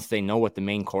direction once they know what the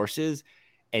main course is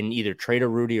and either trade a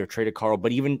Rudy or trade a Carl.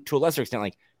 But even to a lesser extent,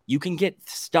 like you can get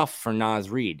stuff for Naz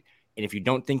Reid. And if you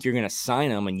don't think you're going to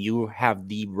sign him and you have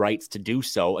the rights to do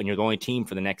so, and you're the only team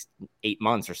for the next 8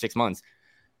 months or 6 months,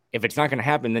 if it's not going to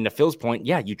happen, then to Phil's point,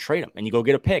 yeah, you trade him and you go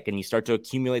get a pick and you start to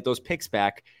accumulate those picks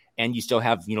back, and you still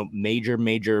have,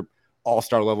 major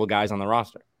all-star level guys on the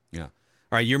roster. Yeah. All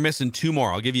right, you're missing 2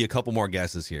 more. I'll give you a couple more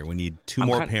guesses here. We need 2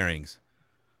 more pairings.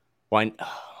 Why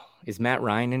is Matt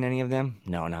Ryan in any of them?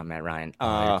 No, not Matt Ryan.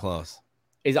 You're close.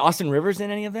 Is Austin Rivers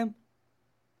in any of them?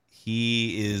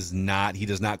 He is not. He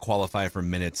does not qualify for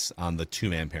minutes on the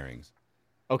 2-man pairings.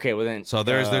 Okay, well then. So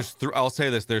I'll say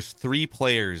this. There's 3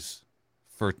 players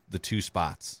for the 2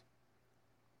 spots.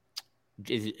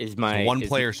 One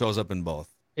player shows up in both.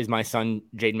 Is my son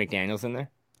Jaden McDaniels in there?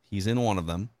 He's in one of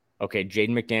them. Okay, Jaden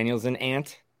McDaniels and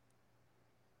Ant.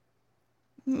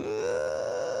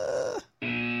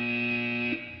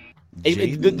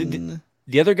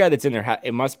 The other guy that's in there,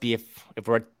 it must be if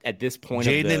we're at this point.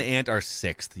 Jaden and Ant are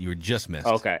 6th. You were just missed.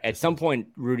 Okay, at some point,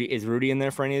 is Rudy in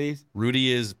there for any of these?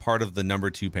 Rudy is part of the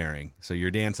number 2 pairing, so you're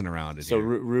dancing around it. So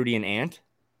Rudy and Ant.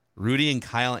 Rudy and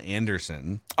Kyle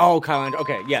Anderson. Oh, Kyle Anderson.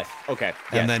 Okay, yes. Okay.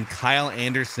 And then Kyle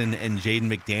Anderson and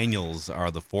Jaden McDaniels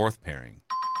are the 4th pairing.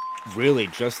 Really?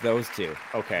 Just those 2?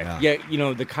 Okay.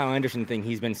 Yeah, the Kyle Anderson thing,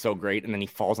 he's been so great, and then he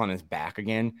falls on his back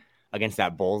again against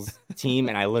that Bulls team,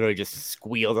 and I literally just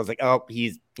squealed. I was like, oh,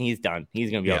 he's done. He's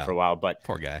going to be out for a while, but...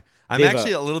 Poor guy. I'm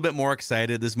actually a little bit more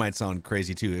excited. This might sound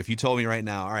crazy, too. If you told me right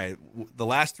now, all right, the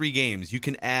last 3 games, you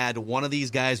can add one of these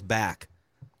guys back.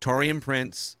 Taurean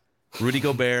Prince, Rudy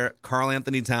Gobert, Karl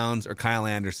Anthony Towns, or Kyle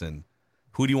Anderson.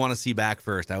 Who do you want to see back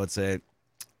first? I would say,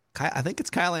 I think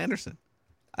it's Kyle Anderson.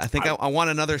 I think I want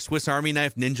another Swiss Army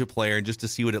knife ninja player just to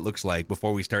see what it looks like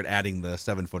before we start adding the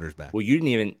 7-footers back. Well,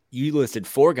 you listed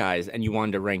 4 guys and you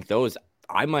wanted to rank those.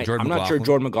 I'm not sure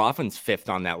Jordan McLaughlin's 5th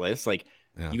on that list. Like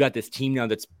you got this team now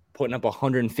that's putting up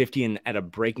 150 and at a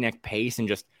breakneck pace and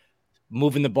just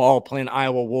moving the ball, playing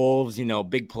Iowa Wolves,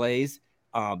 big plays.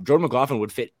 Jordan McLaughlin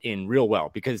would fit in real well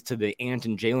because to the Ant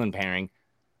and Jalen pairing,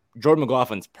 Jordan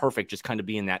McLaughlin's perfect, just kind of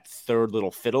being that third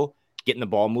little fiddle, getting the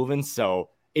ball moving. So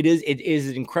it is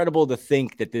incredible to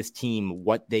think that this team,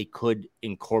 what they could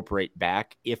incorporate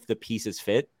back if the pieces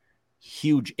fit.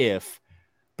 Huge if.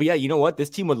 But yeah, you know what? This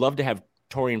team would love to have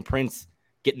Taurean Prince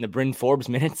getting the Bryn Forbes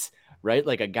minutes, right?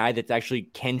 Like a guy that actually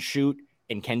can shoot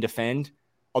and can defend.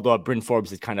 Although Bryn Forbes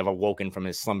has kind of awoken from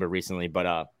his slumber recently.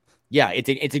 But yeah,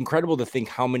 it's incredible to think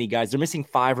how many guys. They're missing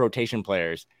 5 rotation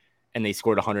players, and they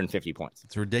scored 150 points.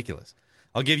 It's ridiculous.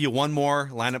 I'll give you one more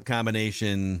lineup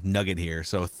combination nugget here.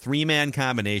 So 3-man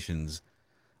combinations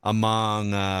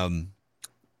among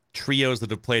trios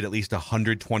that have played at least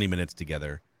 120 minutes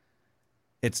together.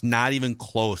 It's not even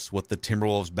close what the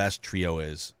Timberwolves' best trio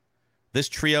is. This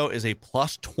trio is a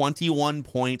plus 21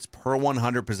 points per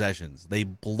 100 possessions. They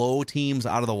blow teams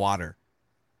out of the water.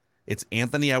 It's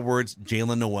Anthony Edwards,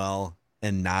 Jalen Noel,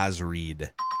 and Naz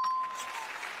Reid.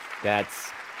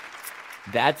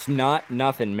 That's not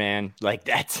nothing, man. Like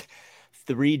that's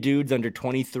 3 dudes under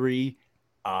 23,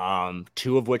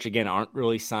 2 of which again aren't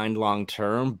really signed long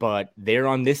term, but they're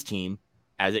on this team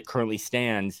as it currently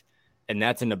stands, and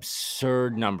that's an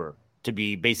absurd number to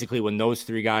be. Basically, when those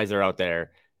 3 guys are out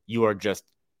there, you are just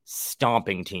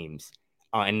stomping teams,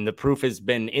 and the proof has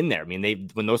been in there. I mean,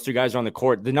 when those 3 guys are on the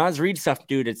court, the Naz Reid stuff,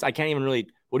 dude. I can't even really.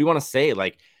 What do you want to say?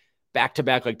 Like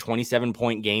back-to-back, like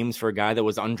 27-point games for a guy that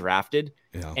was undrafted.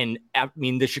 Yeah. And I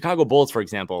mean, the Chicago Bulls, for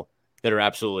example, that are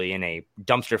absolutely in a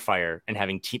dumpster fire and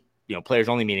having players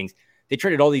only meetings. They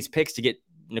traded all these picks to get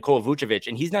Nikola Vucevic,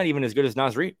 and he's not even as good as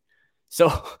Naz Reid.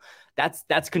 So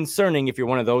that's concerning if you're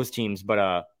one of those teams.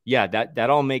 But yeah, that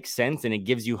all makes sense, and it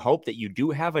gives you hope that you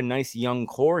do have a nice young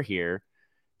core here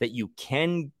that you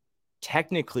can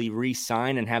technically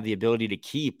re-sign and have the ability to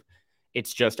keep.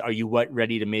 It's just, are you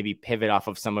ready to maybe pivot off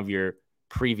of some of your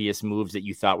previous moves that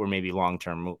you thought were maybe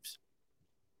long-term moves?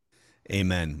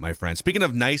 Amen, my friend. Speaking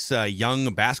of nice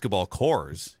young basketball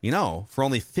cores, for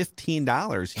only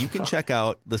 $15, you can check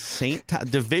out the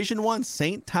Division I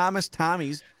St. Thomas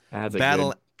Tommies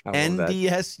battle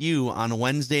NDSU on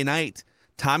Wednesday night.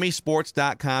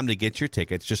 TommySports.com to get your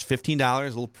tickets. Just $15, a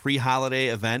little pre-holiday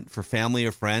event for family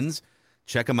or friends.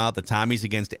 Check them out, the Tommies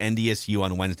against NDSU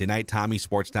on Wednesday night.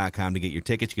 TommySports.com to get your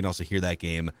tickets. You can also hear that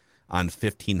game on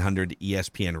 1500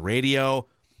 ESPN Radio.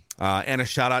 And a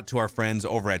shout-out to our friends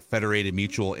over at Federated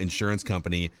Mutual Insurance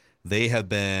Company. They have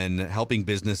been helping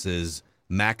businesses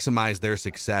maximize their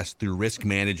success through risk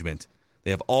management.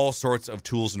 They have all sorts of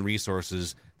tools and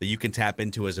resources that you can tap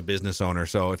into as a business owner.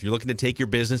 So if you're looking to take your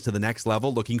business to the next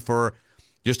level, looking for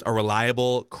just a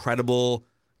reliable, credible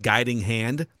guiding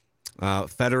hand.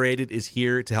 Federated is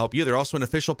here to help you. They're also an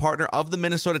official partner of the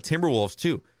Minnesota Timberwolves,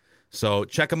 too. So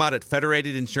check them out at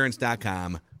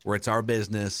federatedinsurance.com, where it's our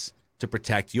business to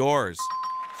protect yours.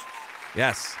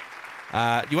 Yes.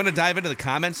 You want to dive into the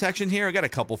comment section here? I got a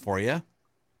couple for you.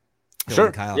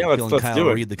 Sure. Kyle, yeah, let's do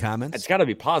it. Read the comments. It's got to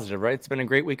be positive, right? It's been a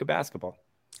great week of basketball.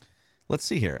 Let's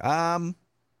see here.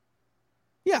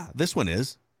 Yeah, this one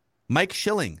is Mike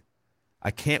Schilling.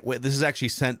 I can't wait. This is actually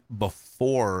sent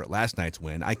before last night's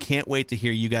win. I can't wait to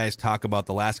hear you guys talk about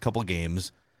the last couple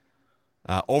games.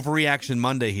 Overreaction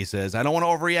Monday, he says. I don't want to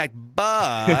overreact,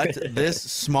 but this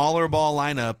smaller ball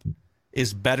lineup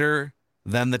is better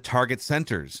than the target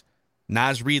centers.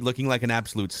 Naz Reid looking like an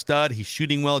absolute stud. He's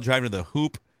shooting well, driving to the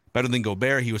hoop. Better than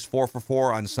Gobert. He was 4 for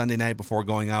 4 on Sunday night before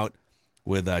going out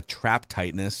with trap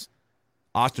tightness.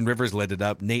 Austin Rivers lit it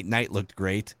up. Nate Knight looked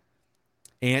great.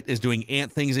 Ant is doing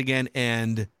Ant things again,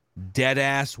 and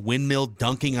dead-ass windmill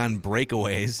dunking on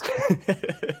breakaways.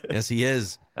 Yes, he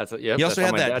is. That's what, yep, he also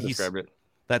that's had how my dad described it.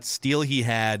 That steal he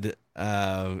had,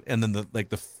 and then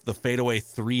the fadeaway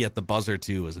three at the buzzer,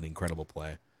 too, was an incredible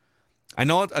play. I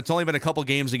know it's only been a couple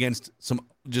games against some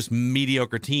just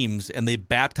mediocre teams, and they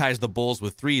baptized the Bulls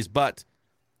with threes, but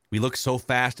we look so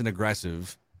fast and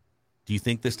aggressive. Do you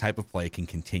think this type of play can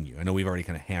continue? I know we've already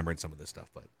kind of hammered some of this stuff,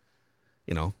 but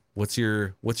you know, what's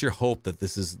your hope that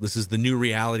this is the new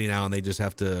reality now, and they just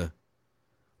have to,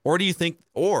 or do you think,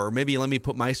 or maybe let me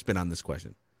put my spin on this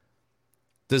question.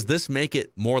 Does this make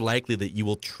it more likely that you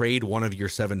will trade one of your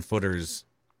 7-footers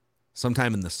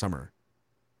sometime in the summer?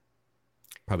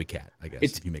 Probably Cat, I guess,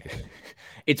 if you make it.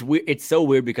 It's weird. It's so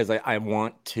weird because I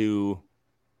want to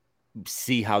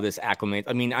see how this acclimates.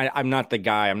 I mean, I'm not the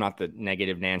guy. I'm not the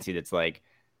negative Nancy that's like,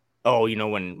 oh, you know,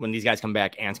 when these guys come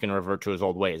back, Ant's going to revert to his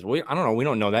old ways. Well, I don't know. We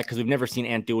don't know that because we've never seen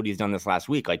Ant do what he's done this last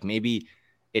week. Like maybe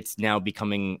it's now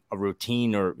becoming a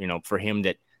routine, or, you know, for him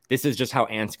that this is just how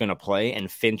Ant's going to play. And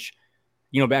Finch,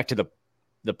 you know, back to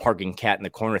the parking cat in the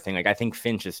corner thing. Like I think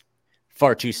Finch is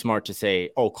far too smart to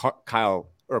say, oh,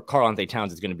 Karl-Anthony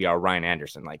Towns is going to be our Ryan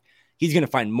Anderson. Like he's going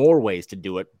to find more ways to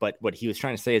do it. But what he was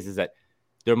trying to say is that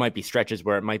there might be stretches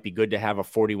where it might be good to have a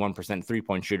 41%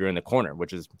 3-point shooter in the corner,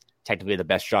 which is technically the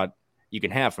best shot you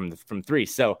can have from three.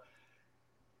 So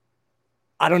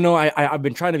I don't know. I've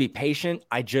been trying to be patient.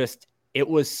 It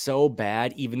was so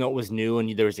bad, even though it was new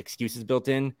and there was excuses built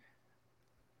in.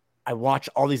 I watch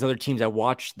all these other teams. I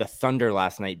watched the Thunder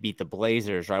last night beat the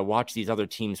Blazers, or I watch these other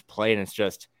teams play, and it's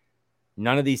just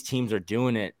none of these teams are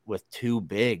doing it with two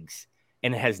bigs,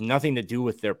 and it has nothing to do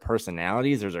with their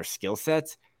personalities or their skill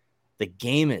sets. The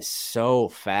game is so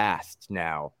fast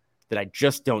now that I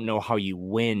just don't know how you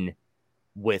win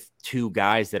with two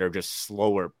guys that are just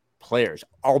slower players,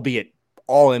 albeit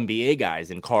all NBA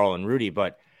guys in Karl and Rudy.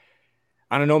 But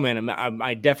I don't know, man.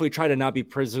 I definitely try to not be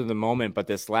prisoner of the moment. But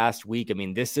this last week, I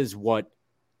mean, this is what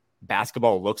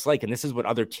basketball looks like, and this is what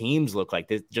other teams look like.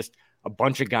 There's just a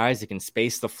bunch of guys that can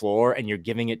space the floor, and you're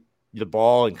giving it the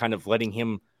ball and kind of letting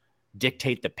him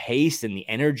dictate the pace and the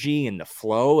energy and the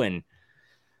flow. And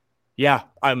yeah,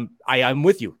 I'm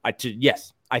with you.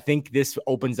 Yes, I think this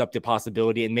opens up the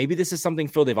possibility, and maybe this is something,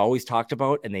 Phil, they've always talked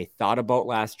about and they thought about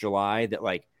last July, that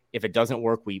like if it doesn't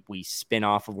work, we spin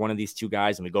off of one of these two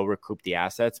guys and we go recoup the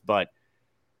assets. But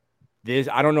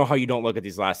I don't know how you don't look at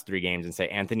these last 3 games and say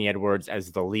Anthony Edwards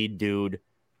as the lead dude,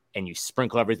 and you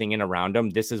sprinkle everything in around him.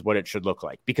 This is what it should look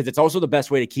like, because it's also the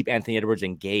best way to keep Anthony Edwards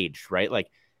engaged, right?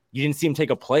 Like you didn't see him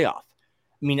take a playoff.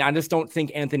 I mean, I just don't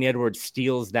think Anthony Edwards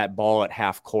steals that ball at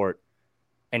half court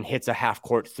and hits a half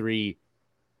court 3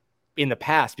 in the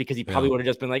past, because he probably would have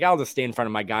just been like, I'll just stay in front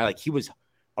of my guy. Like he was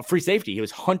a free safety. He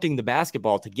was hunting the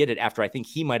basketball to get it after I think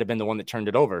he might've been the one that turned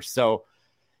it over. So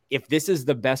if this is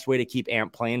the best way to keep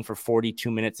Ant playing for 42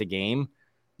 minutes a game,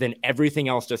 then everything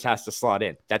else just has to slot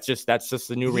in. That's just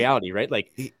the new reality, right?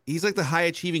 Like he's like the high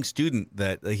achieving student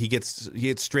that he gets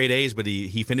straight A's, but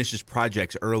he finishes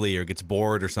projects early or gets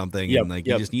bored or something. Yep, and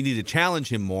you need to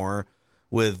challenge him more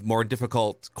with more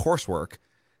difficult coursework,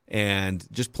 and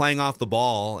just playing off the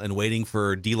ball and waiting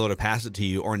for D'Lo to pass it to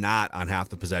you or not on half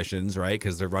the possessions, right?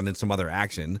 Because they're running some other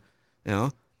action. You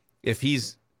know, if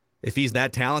he's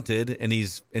that talented and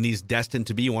he's destined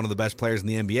to be one of the best players in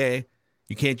the NBA,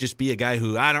 you can't just be a guy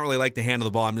who, I don't really like to handle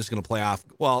the ball, I'm just going to play off.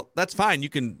 Well, that's fine. You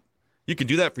can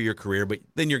do that for your career, but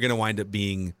then you're going to wind up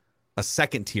being a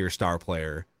second-tier star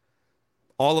player.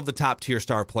 All of the top-tier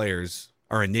star players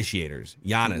are initiators.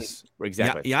 Giannis.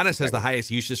 Exactly. Giannis has the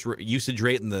highest usage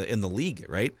rate in the league,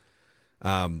 right?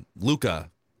 Luka,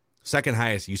 second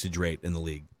highest usage rate in the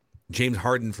league. James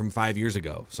Harden from 5 years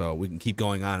ago. So we can keep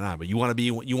going on and on. But you want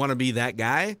to be that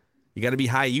guy, You got to be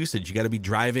high usage. You got to be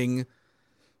driving.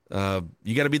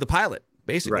 You got to be the pilot,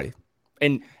 basically.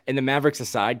 Right. And the Mavericks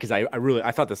aside, because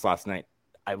I thought this last night.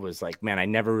 I was like, man, I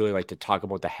never really like to talk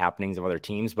about the happenings of other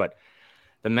teams, but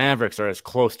the Mavericks are as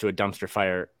close to a dumpster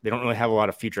fire. They don't really have a lot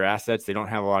of future assets. They don't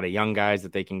have a lot of young guys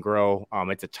that they can grow.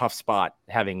 It's a tough spot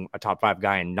having a top 5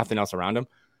 guy and nothing else around him.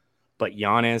 But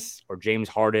Giannis or James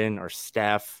Harden or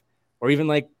Steph or even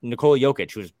like Nikola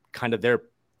Jokic, who's kind of their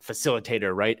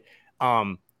facilitator, right?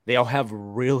 They all have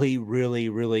really, really,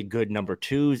 really good number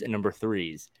 2s and number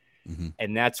 3s. Mm-hmm.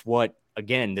 And that's what,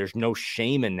 again, there's no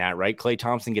shame in that, right? Klay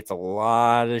Thompson gets a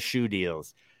lot of shoe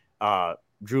deals.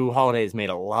 Drew Holiday has made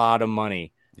a lot of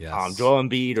money. Yes. Joel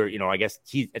Embiid, or, I guess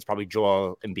it's probably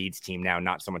Joel Embiid's team now,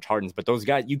 not so much Harden's, but those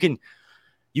guys, you can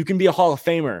be a Hall of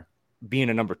Famer being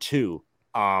a number 2.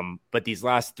 But these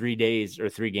last 3 days or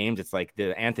 3 games, it's like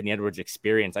the Anthony Edwards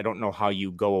experience. I don't know how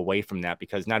you go away from that,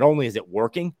 because not only is it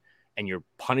working and you're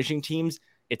punishing teams,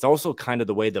 it's also kind of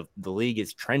the way the league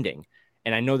is trending.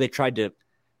 And I know they tried to,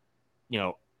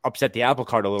 upset the apple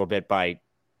cart a little bit by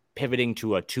pivoting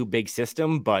to a too big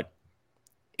system. But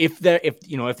if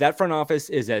that front office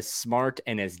is as smart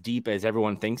and as deep as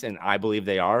everyone thinks, and I believe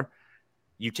they are,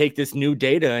 you take this new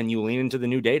data and you lean into the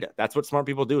new data. That's what smart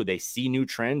people do. They see new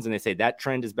trends and they say that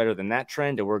trend is better than that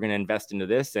trend, and we're going to invest into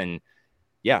this. And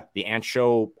yeah, the Ant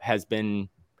show has been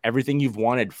everything you've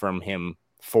wanted from him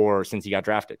since he got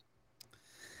drafted.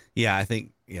 Yeah, I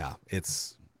think,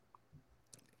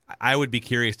 I would be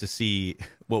curious to see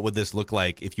what would this look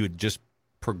like if you had just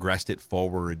progressed it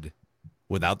forward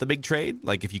without the big trade.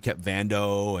 Like if you kept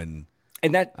Vando and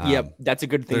that, that's a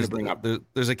good thing to bring up.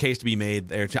 There's a case to be made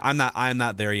there. I'm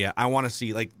not there yet. I want to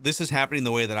see, like, this is happening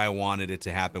the way that I wanted it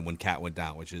to happen when Cat went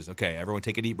down, which is, okay, everyone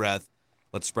take a deep breath.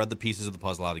 Let's spread the pieces of the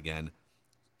puzzle out again.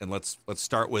 And let's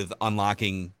start with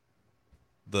unlocking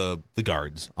the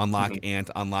guards. Unlock Ant,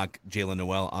 unlock Jaylen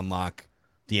Nowell, unlock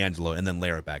D'Angelo, and then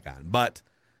layer it back on. But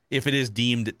if it is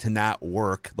deemed to not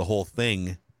work, the whole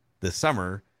thing this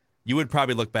summer, you would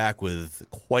probably look back with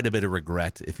quite a bit of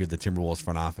regret if you're the Timberwolves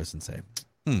front office and say,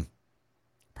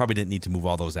 probably didn't need to move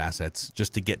all those assets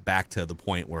just to get back to the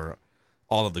point where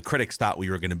all of the critics thought we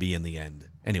were going to be in the end.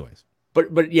 Anyways.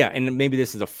 But yeah, and maybe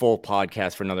this is a full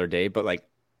podcast for another day, but like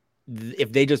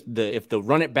if the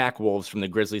run it back Wolves from the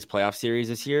Grizzlies playoff series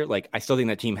this year, like I still think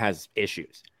that team has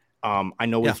issues. I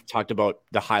know we've talked about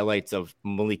the highlights of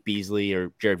Malik Beasley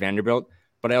or Jared Vanderbilt,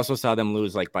 but I also saw them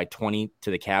lose like by 20 to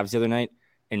the Cavs the other night,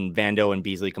 and Vando and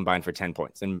Beasley combined for 10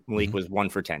 points, and Malik was 1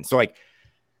 for 10. So like,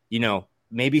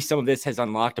 maybe some of this has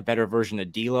unlocked a better version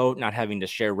of D'Lo, not having to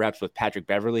share reps with Patrick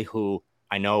Beverley, who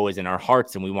I know is in our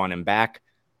hearts and we want him back,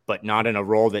 but not in a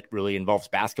role that really involves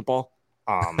basketball.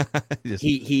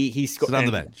 He scored on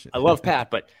the bench. I love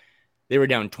Pat, but they were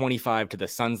down 25 to the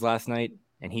Suns last night,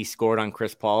 and he scored on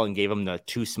Chris Paul and gave him the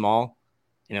too small.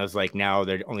 And it was like, now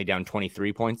they're only down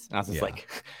 23 points. And I was just like,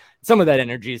 some of that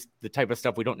energy is the type of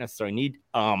stuff we don't necessarily need.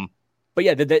 But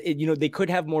yeah, they could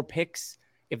have more picks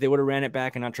if they would have ran it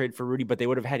back and not traded for Rudy, but they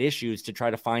would have had issues to try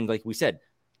to find, like we said,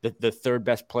 the third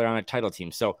best player on a title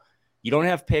team. So you don't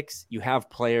have picks, you have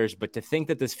players, but to think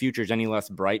that this future is any less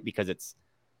bright because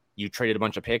you traded a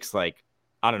bunch of picks, like,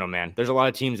 I don't know, man. There's a lot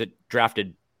of teams that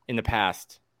drafted in the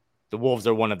past. The Wolves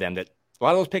are one of them that a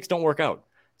lot of those picks don't work out.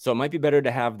 So it might be better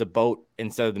to have the boat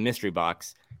instead of the mystery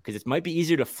box, because it might be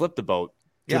easier to flip the boat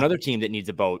to another team that needs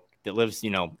a boat that lives,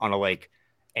 on a lake,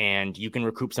 and you can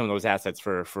recoup some of those assets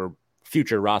for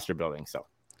future roster building. So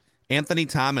Anthony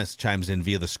Thomas chimes in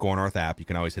via the Score North app. You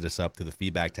can always hit us up through the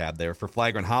feedback tab there. For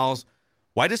Flagrant Howls,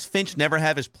 why does Finch never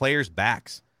have his players'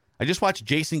 backs? I just watched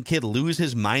Jason Kidd lose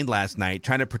his mind last night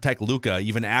trying to protect Luka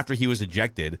even after he was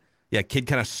ejected. Yeah, Kidd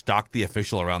kind of stalked the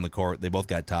official around the court. They both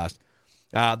got tossed.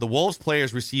 The Wolves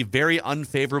players receive very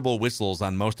unfavorable whistles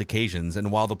on most occasions,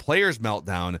 and while the players melt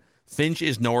down, Finch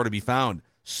is nowhere to be found.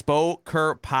 Spo,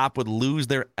 Kurt, Pop would lose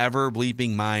their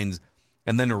ever-bleeping minds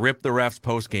and then rip the refs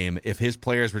postgame if his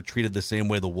players were treated the same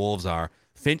way the Wolves are.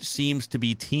 Finch seems to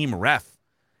be team ref.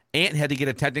 Ant had to get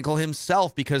a technical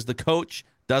himself because the coach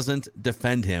doesn't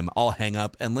defend him. I'll hang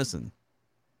up and listen.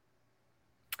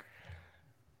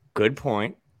 Good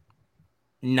point.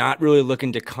 Not really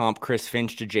looking to comp Chris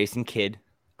Finch to Jason Kidd.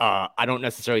 I don't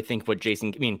necessarily think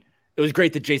it was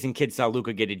great that Jason Kidd saw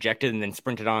Luka get ejected and then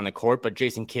sprinted on the court, but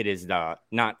Jason Kidd is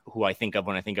not who I think of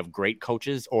when I think of great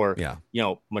coaches or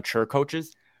mature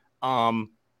coaches.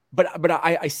 But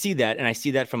I see that, and I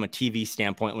see that from a TV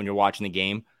standpoint when you're watching the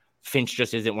game. Finch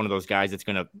just isn't one of those guys that's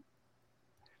gonna.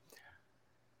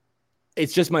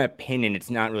 It's just my opinion. It's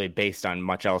not really based on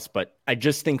much else, but I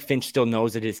just think Finch still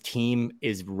knows that his team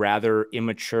is rather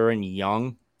immature and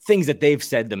young, things that they've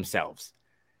said themselves.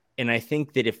 And I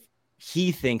think that if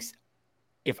he thinks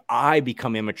if I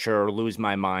become immature or lose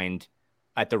my mind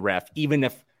at the ref, even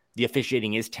if the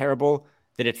officiating is terrible,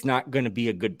 that it's not going to be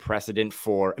a good precedent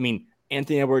for, I mean,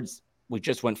 Anthony Edwards, we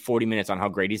just went 40 minutes on how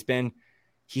great he's been.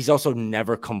 He's also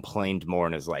never complained more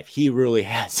in his life. He really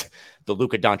has the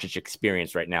Luka Doncic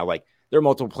experience right now. Like, there are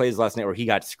multiple plays last night where he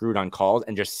got screwed on calls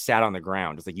and just sat on the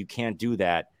ground. It's like, you can't do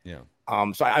that. Yeah.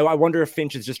 So I wonder if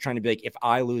Finch is just trying to be like, if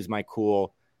I lose my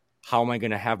cool, how am I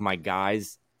going to have my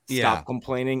guys stop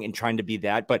complaining and trying to be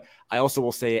that? But I also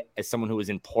will say, as someone who was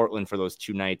in Portland for those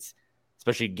 2 nights,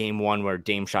 especially game 1 where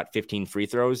Dame shot 15 free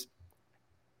throws,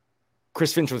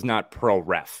 Chris Finch was not pro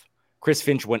ref. Chris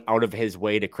Finch went out of his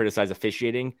way to criticize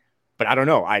officiating. But I don't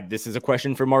know. This is a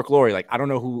question for Mark Lowry. Like, I don't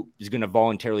know who is going to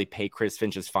voluntarily pay Chris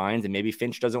Finch's fines, and maybe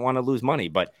Finch doesn't want to lose money,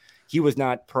 but he was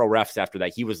not pro refs after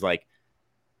that. He was like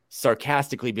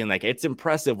sarcastically being like, it's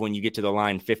impressive when you get to the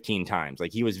line 15 times.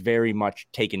 Like, he was very much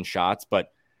taking shots,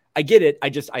 but I get it.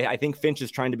 I think Finch is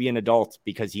trying to be an adult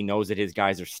because he knows that his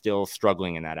guys are still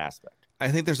struggling in that aspect. I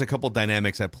think there's a couple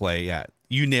dynamics at play. Yeah.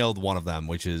 You nailed one of them,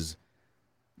 which is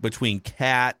between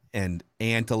Cat and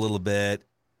Ant a little bit,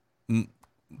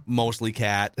 mostly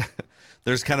Cat.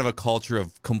 There's kind of a culture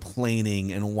of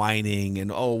complaining and whining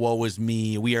and, oh, woe is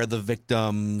me, we are the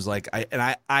victims. Like,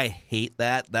 I hate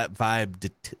that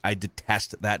vibe. I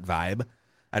detest that vibe.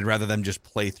 I'd rather them just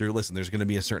play through. Listen, there's going to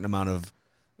be a certain amount of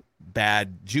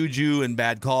bad juju and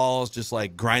bad calls, just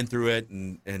like grind through it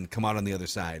and come out on the other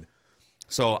side.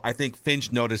 So I think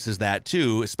Finch notices that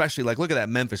too, especially like, look at that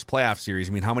Memphis playoff series.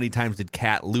 I mean, how many times did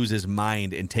Cat lose his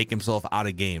mind and take himself out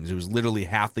of games? It was literally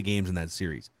half the games in that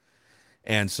series.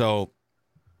 And so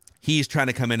he's trying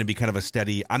to come in and be kind of a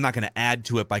steady, I'm not going to add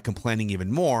to it by complaining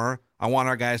even more. I want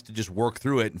our guys to just work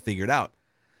through it and figure it out.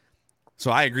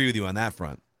 So I agree with you on that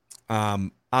front.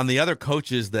 On the other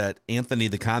coaches that Anthony,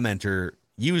 the commenter,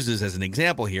 uses as an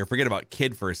example here, forget about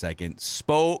Kidd for a second,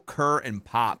 Spo, Kerr, and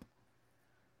Pop.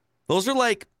 Those are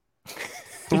like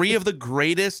 3 of the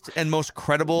greatest and most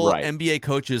credible NBA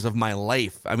coaches of my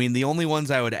life. I mean, the only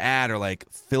ones I would add are like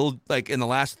in the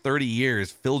last 30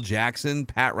 years, Phil Jackson,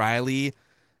 Pat Riley,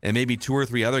 and maybe 2 or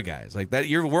 3 other guys. Like that,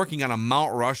 you're working on a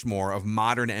Mount Rushmore of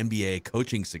modern NBA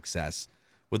coaching success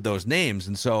with those names.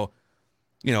 And so,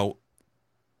 you know,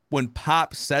 when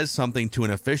Pop says something to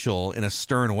an official in a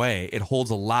stern way, it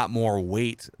holds a lot more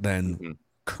weight than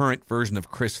current version of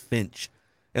Chris Finch.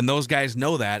 And those guys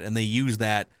know that, and they use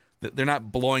that. They're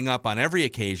not blowing up on every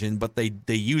occasion, but they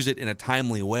use it in a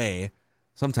timely way.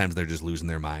 Sometimes they're just losing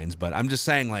their minds. But I'm just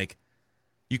saying, like,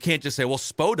 you can't just say, well,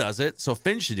 Spo does it, so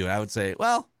Finch should do it. I would say,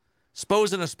 well,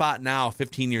 Spo's in a spot now,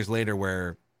 15 years later,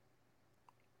 where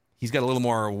he's got a little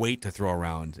more weight to throw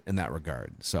around in that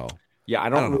regard. So, yeah, I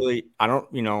don't,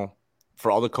 you know,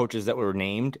 for all the coaches that were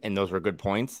named, and those were good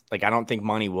points, like, I don't think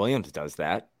Monty Williams does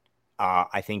that.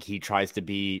 I think he tries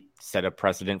to set a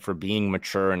precedent for being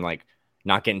mature and like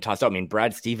not getting tossed out. I mean,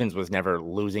 Brad Stevens was never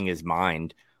losing his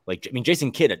mind. Like, I mean,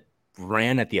 Jason Kidd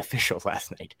ran at the official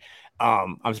last night.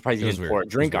 I'm surprised he didn't pour a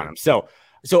drink on him. So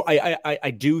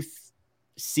I do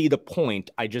see the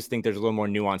point. I just think there's a little more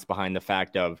nuance behind the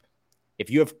fact of, if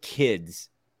you have kids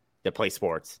that play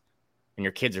sports and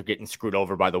your kids are getting screwed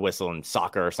over by the whistle in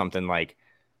soccer or something, like,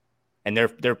 and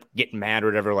they're getting mad or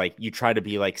whatever, like, you try to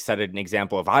be like, set an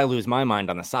example. If I lose my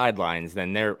mind on the sidelines,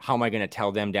 then how am I going to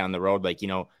tell them down the road, like, you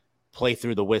know, play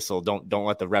through the whistle, don't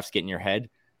let the refs get in your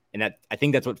head. And that, I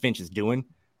think that's what Finch is doing.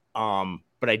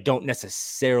 But I don't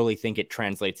necessarily think it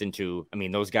translates into, I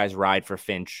mean, those guys ride for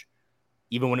Finch,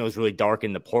 even when it was really dark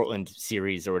in the Portland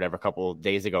series or whatever, a couple of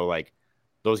days ago, like,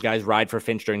 those guys ride for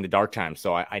Finch during the dark time.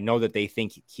 So I know that they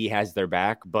think he has their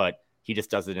back, but he just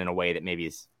does it in a way that maybe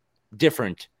is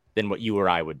different than what you or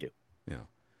I would do. Yeah.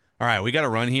 All right, we got to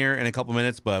run here in a couple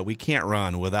minutes, but we can't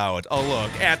run without a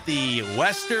look at the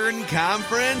Western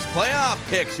Conference playoff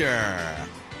picture.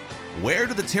 Where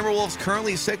do the Timberwolves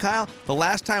currently sit, Kyle? The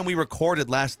last time we recorded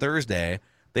last Thursday,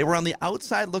 they were on the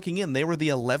outside looking in. They were the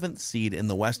 11th seed in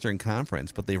the Western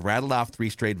Conference, but they've rattled off 3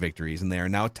 straight victories, and they are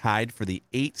now tied for the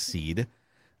 8th seed.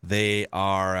 They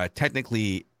are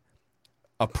technically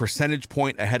a percentage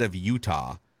point ahead of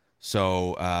Utah.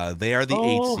 So they are the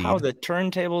 8th seed. How the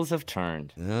turntables have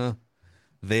turned.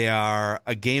 They are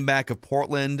a game back of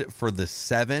Portland for the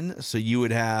 7. So you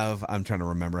would have, I'm trying to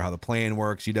remember how the play-in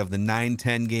works. You'd have the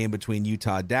 9-10 game between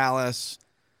Utah, Dallas,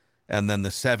 and then the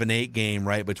 7-8 game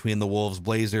right between the Wolves,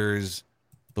 Blazers.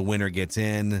 The winner gets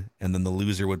in, and then the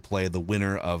loser would play the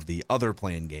winner of the other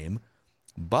play-in game.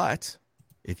 But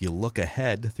if you look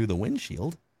ahead through the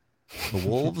windshield, the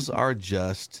Wolves are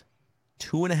just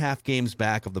 2.5 games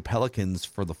back of the Pelicans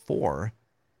for the 4,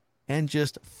 and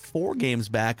just 4 games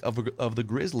back of the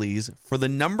Grizzlies for the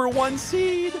number 1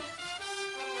 seed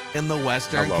in the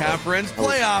Western Conference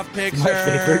playoff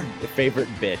picture. My favorite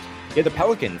bit. Yeah, the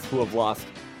Pelicans, who have lost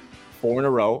 4 in a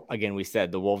row. Again, we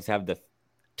said the Wolves have the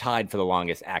tied for the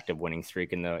longest active winning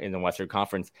streak in the Western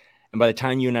Conference. And by the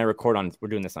time you and I record we're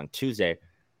doing this on Tuesday,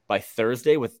 by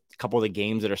Thursday, with a couple of the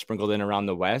games that are sprinkled in around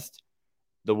the West,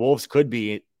 the Wolves could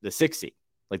be the 6th seed.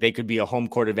 Like, they could be a home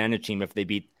court advantage team if they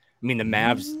beat. I mean, the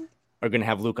Mavs are going to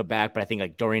have Luka back, but I think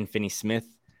like Dorian Finney-Smith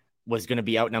was going to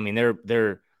be out. And I mean,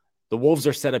 the Wolves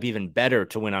are set up even better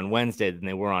to win on Wednesday than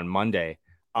they were on Monday.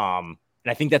 And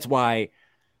I think that's why,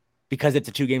 because it's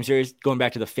a 2-game series, going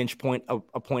back to the Finch point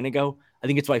a point ago, I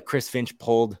think it's why Chris Finch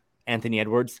pulled Anthony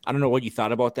Edwards. I don't know what you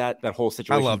thought about that whole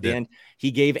situation. I loved it. End. He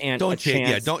gave Ant a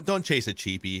chance. Yeah, don't chase a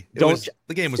cheapie.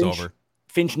 The game was over.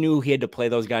 Finch knew he had to play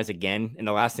those guys again, and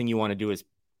the last thing you want to do is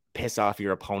piss off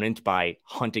your opponent by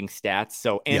hunting stats.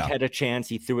 So Ant had a chance.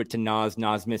 He threw it to Naz.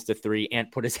 Naz missed a 3.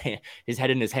 Ant put his head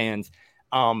in his hands.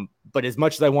 But as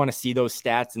much as I want to see those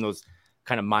stats and those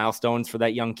kind of milestones for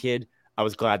that young kid, I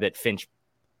was glad that Finch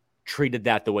treated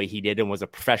that the way he did and was a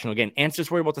professional. Again, Ant's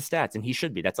just worried about the stats, and he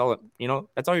should be. That's all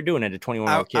you're doing at a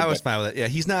 21-year-old kid. I was fine with it. Yeah,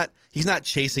 he's not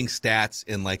chasing stats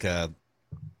in like a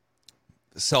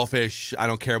selfish, I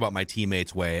don't care about my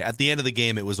teammates way. At the end of the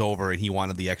game, it was over, and he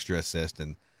wanted the extra assist.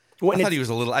 And I thought he was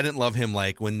I didn't love him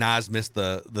like when Naz missed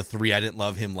the 3. I didn't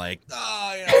love him like,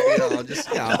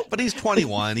 but he's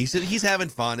 21. He's having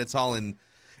fun. It's all in.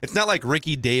 It's not like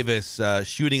Ricky Davis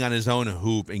shooting on his own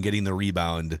hoop and getting the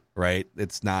rebound, right?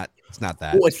 It's not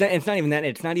that. Well, it's not even that.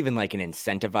 It's not even like an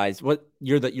incentivized.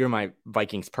 You're my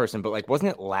Vikings person, but like,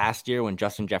 wasn't it last year when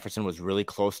Justin Jefferson was really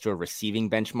close to a receiving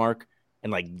benchmark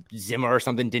and like Zimmer or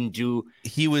something didn't do?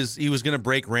 He was going to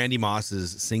break Randy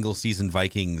Moss's single season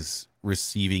Vikings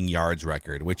receiving yards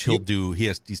record, which he'll do.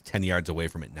 He's 10 yards away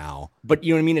from it now. But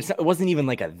you know what I mean? It wasn't even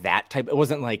like that type. It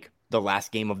wasn't like the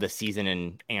last game of the season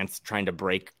and Ant's trying to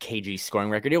break KG's scoring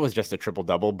record. It was just a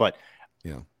triple-double. But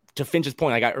to Finch's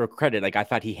point, I got credit. Like, I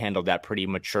thought he handled that pretty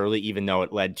maturely, even though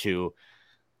it led to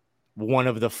one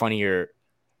of the funnier.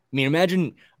 I mean,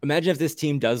 imagine if this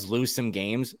team does lose some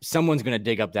games, someone's going to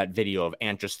dig up that video of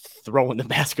Ant just throwing the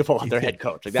basketball at their head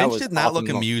coach. Like, Finch did not look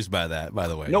amused by that, by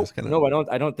the way. No,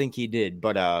 I don't think he did.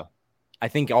 But I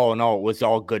think all in all, it was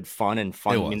all good fun and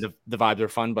fun. I mean, the vibes are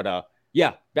fun. But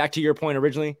back to your point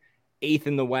originally, 8th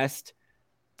in the West.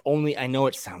 I know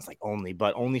it sounds like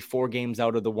but only 4 games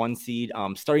out of the 1 seed.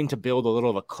 Starting to build a little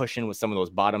of a cushion with some of those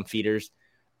bottom feeders,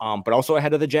 but also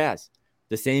ahead of the Jazz,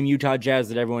 the same Utah Jazz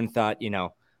that everyone thought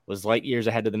was light years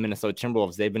ahead of the Minnesota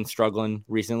Timberwolves. They've been struggling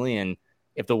recently, and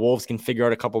if the Wolves can figure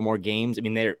out a couple more games, I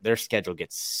mean, their schedule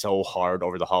gets so hard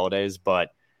over the holidays. But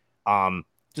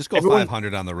just go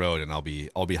 500 on the road, and I'll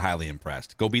be highly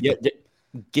impressed. Go beat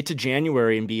get to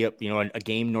January and be a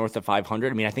game north of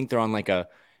 500. I mean, I think they're on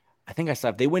I think I saw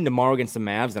if they win tomorrow against the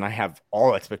Mavs, and I have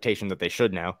all expectation that they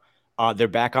should now. They're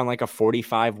back on like a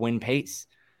 45 win pace.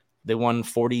 They won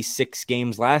 46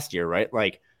 games last year, right?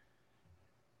 Like,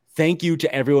 thank you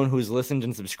to everyone who's listened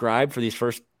and subscribed for these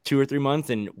first 2 or 3 months.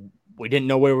 And we didn't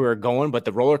know where we were going, but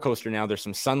the roller coaster now, there's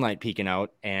some sunlight peeking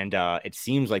out, and it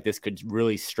seems like this could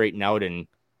really straighten out and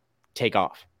take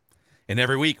off. And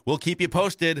every week, we'll keep you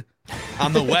posted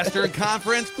on the Western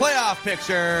Conference playoff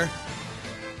picture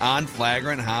on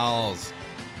Flagrant Howls.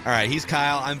 All right, he's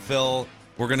Kyle. I'm Phil.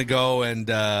 We're going to go and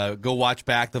go watch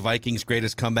back the Vikings'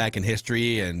 greatest comeback in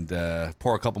history and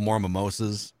pour a couple more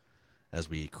mimosas as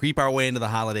we creep our way into the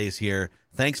holidays here.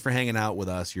 Thanks for hanging out with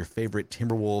us, your favorite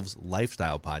Timberwolves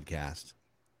lifestyle podcast,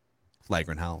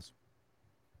 Flagrant Howls.